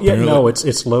result yet? No,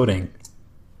 it's loading.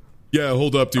 Yeah,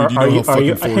 hold up, dude. How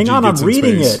fucking 4G hang on, I'm gets in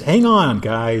reading space. it. Hang on,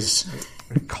 guys.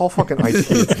 Call fucking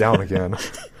IT down again.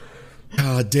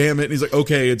 God damn it. And he's like,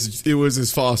 okay, it was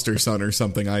his foster son or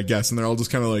something, I guess. And they're all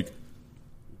just kind of like,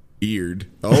 weird.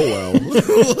 Oh, well.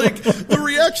 The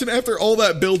reaction after all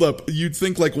that buildup, you'd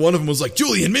think one of them was like,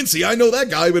 Julian Mincy, I know that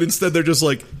guy. But instead they're just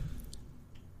like,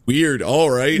 weird. All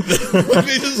right.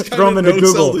 They just throw them into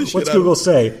Google. What's Google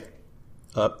say?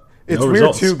 It's weird,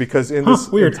 results. Too, because in this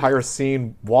entire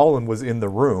scene, Wallen was in the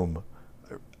room.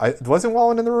 Wasn't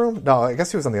Wallen in the room? No, I guess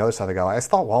he was on the other side of the galaxy. I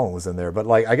thought Wallen was in there, but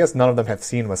I guess none of them have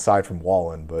seen him aside from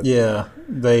Wallen. But yeah,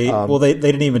 they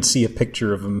didn't even see a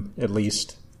picture of him. At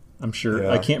least I'm sure.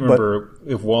 Yeah, I can't remember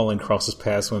if Wallen crosses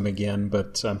paths with him again,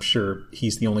 but I'm sure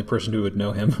he's the only person who would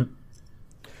know him.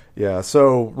 Yeah.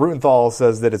 So Rutenthal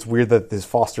says that it's weird that his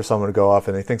foster son would go off,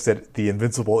 and he thinks that the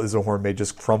invincible Isilhorn may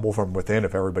just crumble from within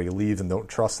if everybody leaves and don't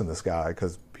trust in this guy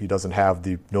because he doesn't have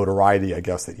the notoriety, I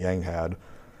guess, that Yang had.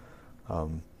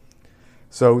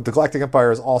 So the Galactic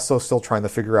Empire is also still trying to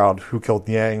figure out who killed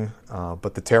Yang,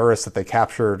 but the terrorists that they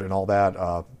captured and all that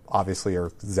obviously are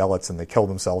zealots, and they kill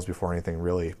themselves before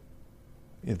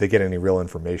they get any real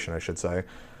information, I should say.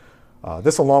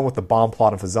 This, along with the bomb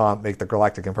plot of Fazant, make the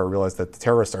Galactic Empire realize that the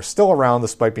terrorists are still around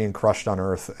despite being crushed on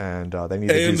Earth, and they need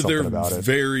to do something about it.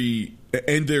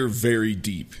 They're very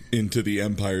deep into the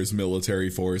Empire's military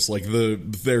force.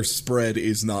 Their spread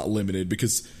is not limited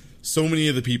because so many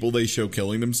of the people they show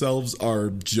killing themselves are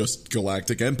just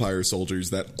Galactic Empire soldiers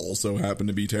that also happen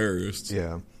to be terrorists.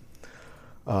 Yeah.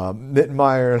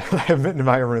 Mittenmeyer and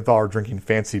Ruthal are drinking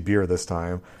fancy beer this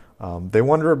time. They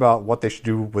wonder about what they should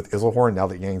do with Isilhorn now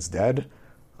that Yang's dead.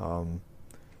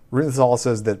 Ruthal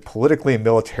says that politically and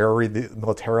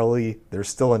militarily, there's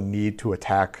still a need to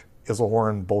attack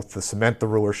Isilhorn, both to cement the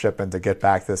rulership and to get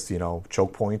back this,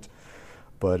 choke point.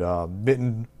 But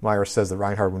Mittenmeyer says that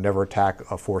Reinhardt would never attack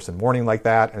a force in mourning like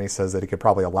that, and he says that he could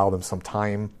probably allow them some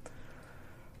time.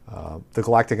 The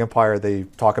Galactic Empire, they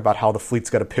talk about how the fleet's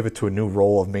got to pivot to a new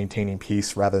role of maintaining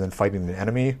peace rather than fighting an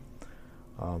enemy.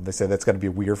 They say that's going to be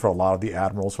weird for a lot of the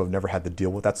admirals who have never had to deal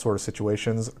with that sort of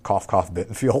situations. Cough, cough,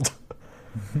 Bittenfield.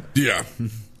 Yeah.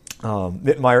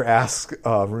 Mittenmeyer asks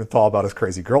Runenthal about his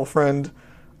crazy girlfriend.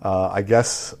 I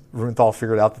guess Runenthal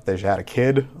figured out that they had a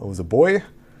kid. It was a boy.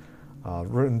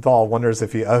 Runenthal wonders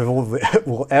if he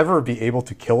will ever be able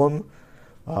to kill him.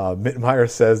 Mittenmeyer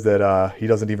says that he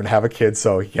doesn't even have a kid,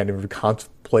 so he can't even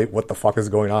contemplate what the fuck is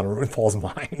going on in Runenthal's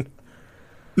mind.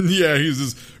 Yeah,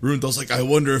 Runenthal's like, I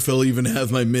wonder if he'll even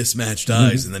have my mismatched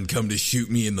eyes and then come to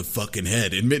shoot me in the fucking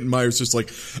head. And Mittenmeyer's just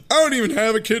like, I don't even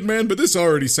have a kid, man, but this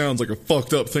already sounds like a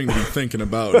fucked up thing to be thinking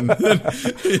about. And then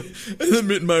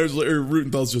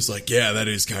Runenthal's just like, yeah, that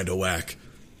is kind of whack.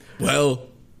 Well,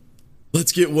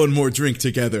 let's get one more drink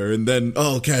together, and then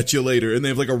I'll catch you later. And they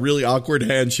have like a really awkward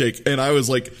handshake, and I was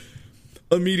like,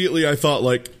 immediately I thought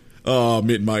like, oh,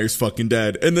 Mittenmeyer's fucking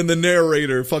dead. And then the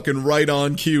narrator, fucking right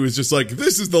on cue, is just like,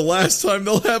 this is the last time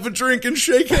they'll have a drink and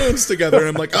shake hands together. And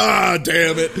I'm like,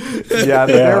 damn it. Yeah,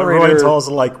 the narrator... Royenthal's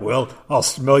like, well, I'll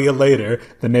smell you later.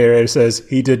 The narrator says,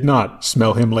 he did not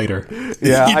smell him later.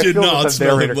 Yeah, he did not the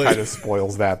smell him narrator later. kind of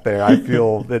spoils that there. I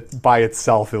feel that by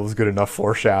itself it was good enough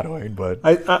foreshadowing, but...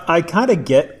 I kind of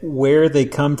get where they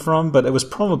come from, but it was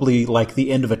probably like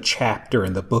the end of a chapter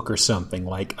in the book or something.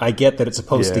 Like, I get that it's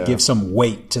supposed to give some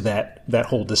weight to that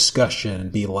whole discussion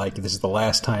and be like, this is the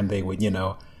last time they would,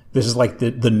 this is like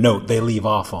the note they leave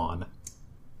off on.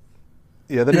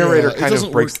 Yeah, the narrator kind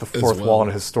of breaks the work as fourth well. wall in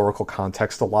a historical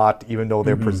context a lot, even though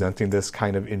they're presenting this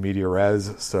kind of in media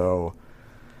res. So,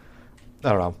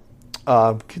 I don't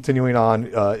know. Continuing on,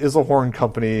 Isilhorn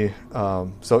Company.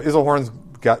 So Isilhorn's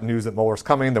got news that Muller's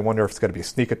coming. They wonder if it's going to be a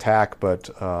sneak attack, but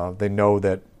they know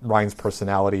that Ryan's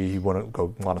personality, he wouldn't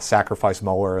want to sacrifice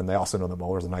Muller, and they also know that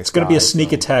Muller's a nice guy. It's going to be a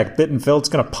sneak attack. Bittenfeld's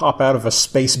going to pop out of a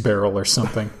space barrel or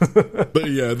something.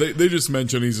 But yeah, they just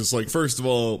mention, he's just like, first of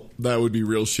all, that would be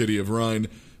real shitty of Ryan.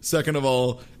 Second of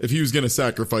all, if he was going to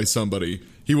sacrifice somebody,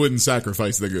 he wouldn't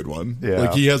sacrifice the good one. Yeah.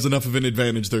 Like, he has enough of an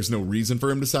advantage. There's no reason for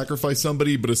him to sacrifice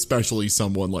somebody, but especially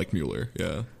someone like Mueller.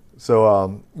 Yeah.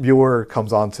 So Mueller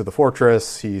comes onto the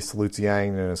fortress. He salutes Yang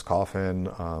in his coffin,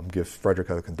 gives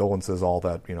Frederica condolences, all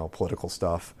that, political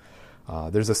stuff.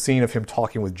 There's a scene of him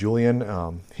talking with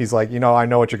Julian. He's like, I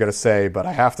know what you're going to say, but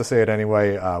I have to say it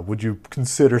anyway. Would you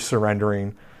consider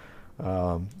surrendering?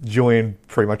 Julian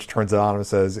pretty much turns it on and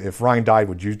says, if Ryan died,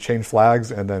 would you change flags?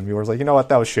 And then Mueller's like, you know what?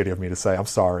 That was shitty of me to say. I'm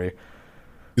sorry.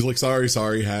 He's like,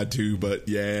 sorry, had to, but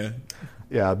yeah.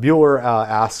 Yeah, Mueller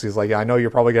asks, he's like, I know you're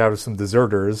probably going to have some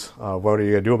deserters. What are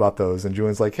you going to do about those? And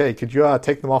Julian's like, hey, could you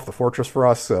take them off the fortress for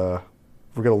us? We're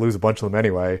going to lose a bunch of them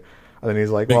anyway. And then he's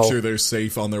like, Make sure they're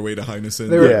safe on their way to Heinesen.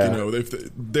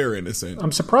 They're innocent.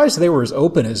 I'm surprised they were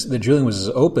that Julian was as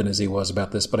open as he was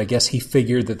about this, but I guess he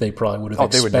figured that they probably would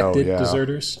have expected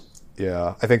deserters.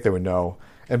 Yeah, I think they would know.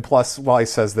 And plus, while he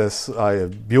says this,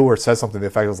 Mueller says something to the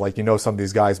effect of like, some of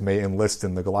these guys may enlist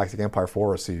in the Galactic Empire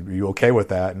Force. Are you okay with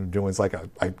that? And Julian's like,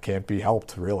 I can't be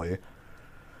helped, really.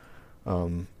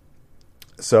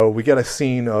 So we get a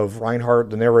scene of Reinhardt.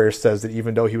 The narrator says that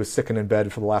even though he was sick and in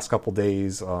bed for the last couple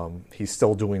days, he's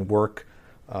still doing work.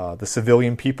 The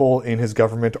civilian people in his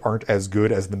government aren't as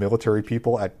good as the military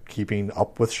people at keeping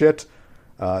up with shit,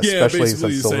 especially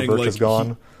since Silverberg is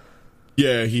gone.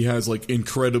 He has like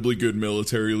incredibly good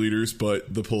military leaders,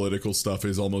 but the political stuff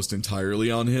is almost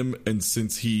entirely on him. And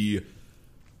since he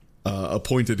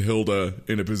appointed Hilda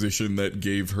in a position that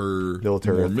gave her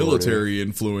more military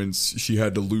influence, she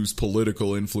had to lose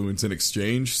political influence in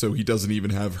exchange. So he doesn't even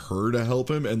have her to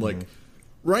help him. And like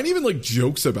Ryan even like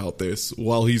jokes about this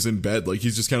while he's in bed. Like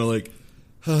he's just kind of like,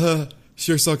 haha,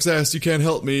 sure sucks ass. You can't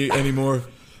help me anymore.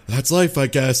 That's life, I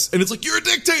guess. And it's like, you're a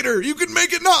dictator. You can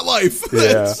make it not life.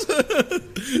 Yeah.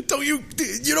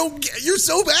 You're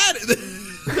so bad at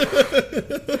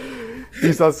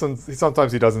it.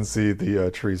 Sometimes he doesn't see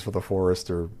the trees for the forest,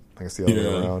 or I guess the other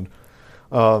way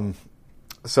around.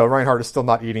 So Reinhardt is still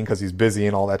not eating because he's busy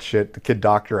and all that shit. The kid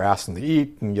doctor asks him to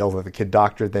eat and yells at the kid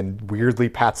doctor, then weirdly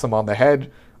pats him on the head.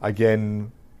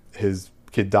 Again, his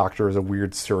Kid Doctor is a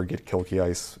weird surrogate Kilky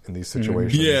Ice in these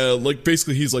situations. Yeah, like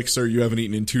basically he's like, sir, you haven't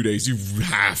eaten in 2 days. You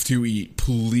have to eat.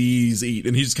 Please eat.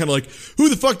 And he's kind of like, who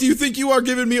the fuck do you think you are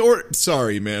giving me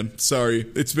sorry, man. Sorry.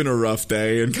 It's been a rough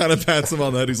day. And kind of pats him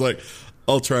on the head. He's like,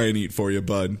 I'll try and eat for you,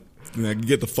 bud. And I can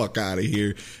get the fuck out of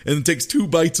here. And it takes 2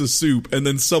 bites of soup. And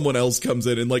then someone else comes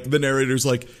in. And like the narrator's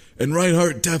like, and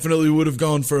Reinhardt definitely would have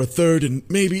gone for a 3rd and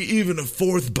maybe even a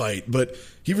 4th bite. But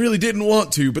he really didn't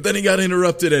want to, but then he got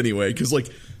interrupted anyway, because, like,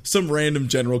 some random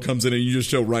general comes in and you just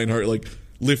show Reinhardt, like,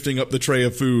 lifting up the tray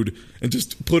of food and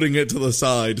just putting it to the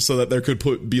side so that there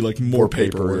could be, like, more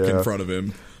paperwork in front of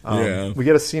him. We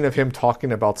get a scene of him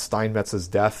talking about Steinmetz's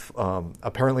death.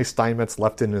 Apparently Steinmetz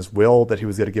left in his will that he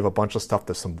was going to give a bunch of stuff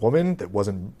to some woman that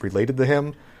wasn't related to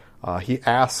him. He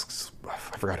asks, I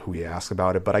forgot who he asked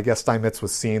about it, but I guess Steinmetz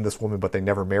was seeing this woman, but they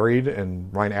never married,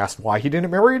 and Ryan asked why he didn't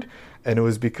marry, and it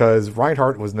was because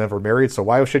Reinhardt was never married, so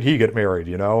why should he get married,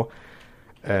 you know?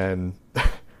 And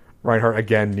Reinhardt,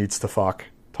 again, needs to fuck,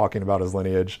 talking about his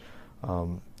lineage.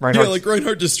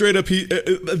 Reinhardt just straight up,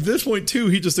 at this point, too,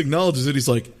 he just acknowledges it. He's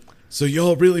like, so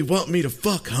y'all really want me to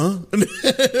fuck, huh?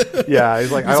 Yeah,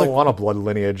 he's like, I don't want a blood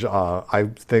lineage. I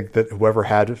think that whoever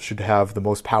should have the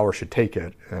most power should take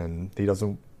it, and he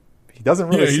doesn't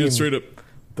really. Yeah, he just straight up.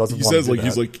 He says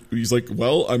he's like,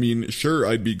 well, I mean, sure,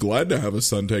 I'd be glad to have a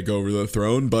son take over the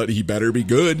throne, but he better be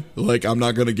good. Like, I'm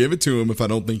not going to give it to him if I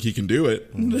don't think he can do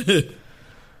it.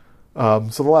 So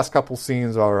the last couple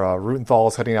scenes are Rutenthal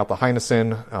is heading out to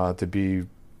Heinessen to be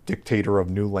dictator of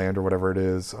New Land or whatever it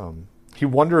is. He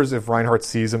wonders if Reinhardt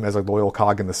sees him as a loyal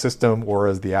cog in the system or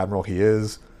as the admiral he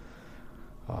is.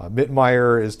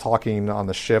 Mittmeyer is talking on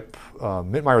the ship.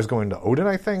 Mittmeyer is going to Odin,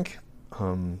 I think.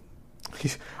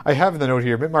 I have the note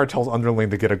here. Mittmeyer tells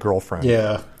Underling to get a girlfriend.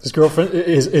 Yeah, his girlfriend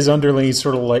is Underling. He's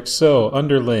sort of like, so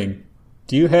Underling,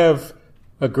 do you have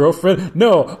a girlfriend?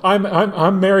 No,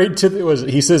 I'm married to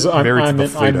he says I'm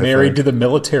married to the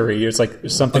military. It's like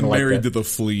something like that. Married to the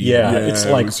fleet. Yeah, it's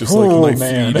like, it's just like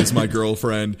my fleet is my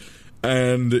girlfriend.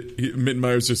 And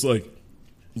Mittmeyer's just like,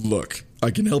 look, I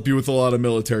can help you with a lot of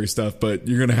military stuff, but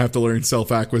you're going to have to learn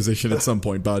self-acquisition at some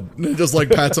point, bud. And just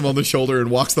like pats him on the shoulder and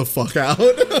walks the fuck out.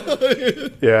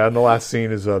 Yeah, and the last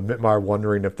scene is Mittmeyer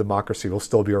wondering if democracy will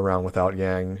still be around without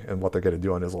Yang and what they're going to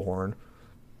do on Isilhorn.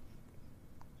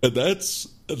 And that's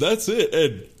it.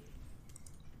 And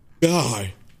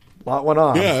God, a lot went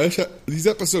on. Yeah, these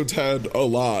episodes had a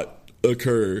lot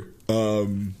occur.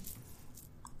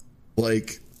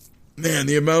 Man,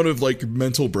 the amount of like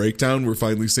mental breakdown we're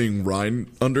finally seeing Ryan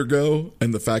undergo,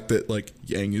 and the fact that like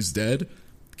Yang is dead,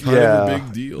 kind of a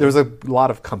big deal. There's a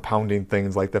lot of compounding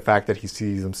things, like the fact that he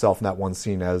sees himself in that one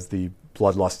scene as the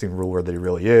bloodlusting ruler that he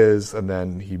really is, and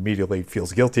then he immediately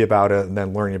feels guilty about it, and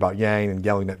then learning about Yang and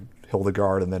yelling at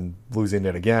Hildegard, and then losing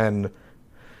it again.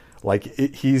 Like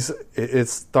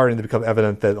it's starting to become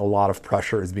evident that a lot of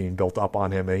pressure is being built up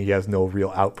on him, and he has no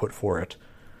real output for it.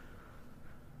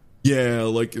 Yeah,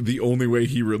 like the only way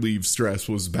he relieved stress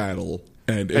was battle,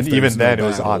 and even then it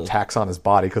was on tax on his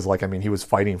body because, like, I mean, he was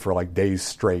fighting for like days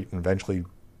straight, and eventually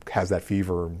has that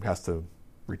fever and has to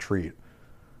retreat,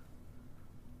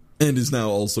 and is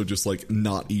now also just like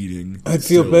not eating. I'd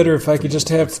feel better if I could just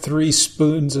have 3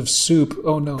 spoons of soup.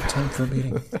 Oh no, time for a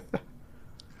meeting.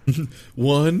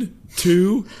 1,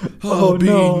 2,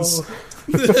 beans.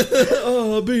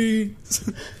 No.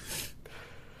 Beans.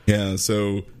 Yeah,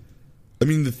 so. I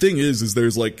mean, the thing is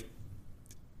there's like,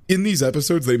 in these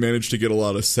episodes, they managed to get a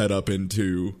lot of setup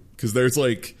into, because there's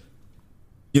like,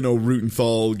 you know,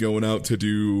 Rutenthal going out to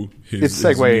do his. It's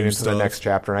segueing into the next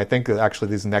chapter, and I think that actually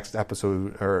this next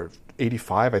episode, or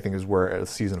 85, I think, is where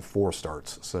season 4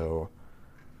 starts. So,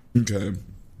 okay,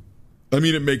 I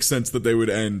mean, it makes sense that they would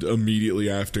end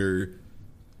immediately after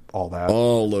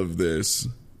all of this.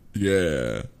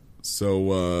 Yeah,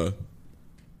 so.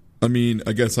 I mean,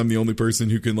 I guess I'm the only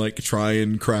person who can, like, try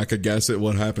and crack a guess at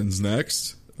what happens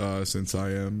next, since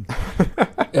I am...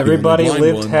 Everybody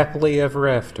lived happily ever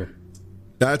after.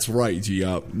 That's right,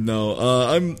 Yup.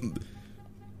 No,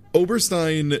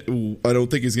 Oberstein, I don't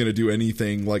think is going to do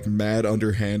anything, like, mad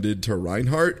underhanded to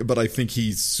Reinhardt, but I think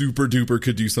he super duper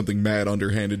could do something mad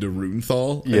underhanded to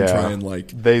Rutenthal and try and, like,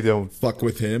 they don't fuck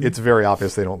with him. It's very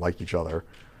obvious they don't like each other.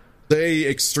 They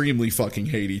extremely fucking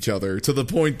hate each other, to the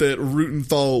point that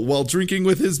Rutenthal, while drinking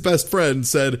with his best friend,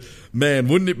 said, man,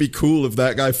 wouldn't it be cool if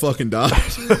that guy fucking died?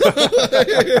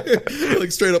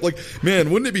 Like, straight up, like, man,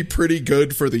 wouldn't it be pretty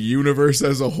good for the universe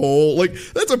as a whole? Like,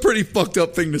 that's a pretty fucked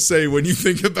up thing to say when you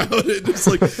think about it. It's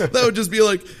like, that would just be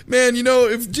like, man, you know,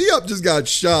 if G-Up just got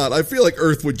shot, I feel like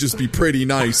Earth would just be pretty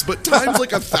nice. But times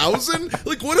like 1,000?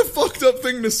 Like, what a fucked up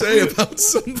thing to say about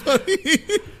somebody.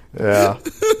 Yeah.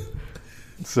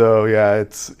 So yeah,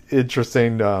 it's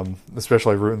interesting.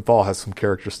 Especially Rutenthal has some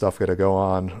character stuff going to go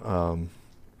on.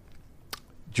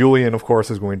 Julian, of course,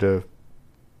 is going to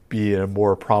be in a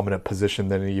more prominent position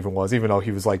than he even was, even though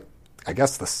he was like, I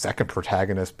guess, the second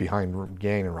protagonist behind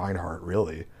Yang and Reinhardt,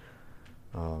 really.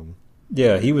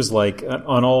 Yeah, he was like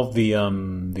on all the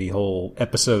whole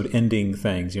episode ending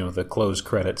things, the close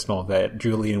credits and all that.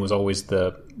 Julian was always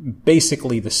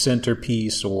basically the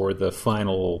centerpiece or the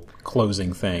final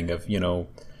closing thing of,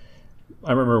 I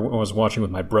remember when I was watching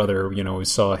with my brother, we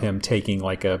saw him taking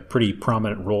like a pretty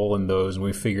prominent role in those, and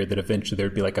we figured that eventually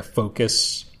there'd be like a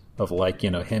focus of like,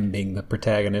 him being the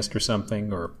protagonist or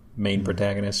something, or main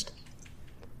protagonist.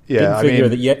 Yeah,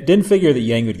 didn't figure that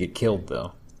Yang would get killed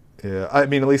though. Yeah, I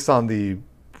mean, at least on the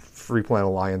Free Planet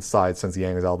Alliance side, since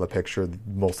Yang is out of the picture,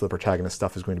 most of the protagonist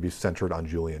stuff is going to be centered on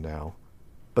Julian now.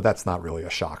 But that's not really a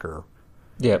shocker.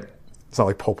 Yeah. It's not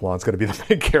like Popelon's going to be the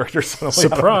main character suddenly.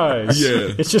 Surprise!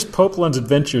 Yeah. It's just Popelon's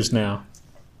adventures now.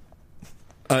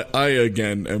 I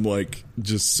again am like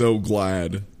just so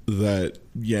glad that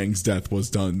Yang's death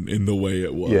was done in the way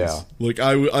it was. Yeah. Like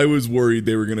I was worried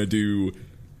they were going to do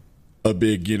a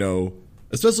big,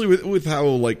 especially with how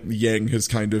like Yang has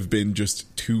kind of been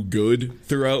just too good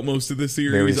throughout most of the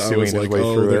series. I was like,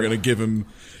 they're gonna give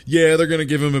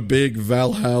him a big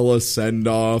Valhalla send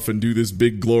off and do this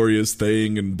big glorious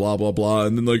thing and blah blah blah,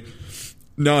 and then like,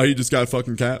 no, he just got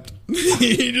fucking capped.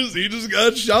 he just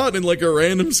got shot in like a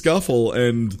random scuffle,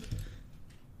 and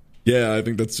yeah, I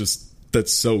think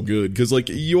that's so good because like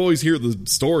you always hear the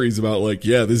stories about like,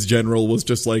 yeah, this general was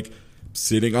just like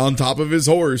sitting on top of his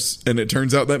horse, and it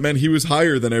turns out that meant he was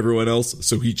higher than everyone else,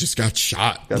 so he just got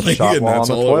shot. Got shot while on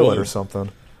the toilet or something.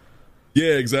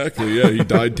 Yeah, exactly. Yeah, he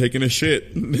died taking a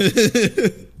shit.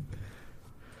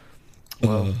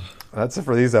 Well, that's it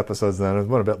for these episodes then. It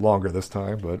went a bit longer this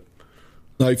time, but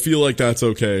I feel like that's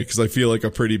okay, because I feel like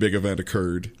a pretty big event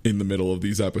occurred in the middle of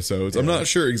these episodes. Yeah. I'm not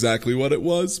sure exactly what it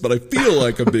was, but I feel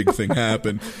like a big thing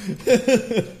happened.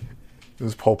 It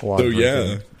was Popelon. So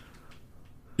yeah.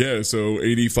 Yeah, so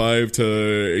 85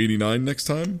 to 89 next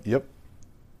time? Yep.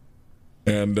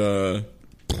 And,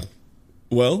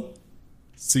 well,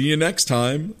 see you next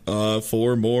time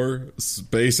for more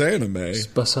space anime.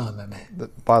 Space anime.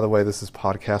 By the way, this is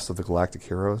Podcast of the Galactic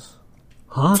Heroes.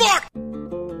 Huh? Fuck!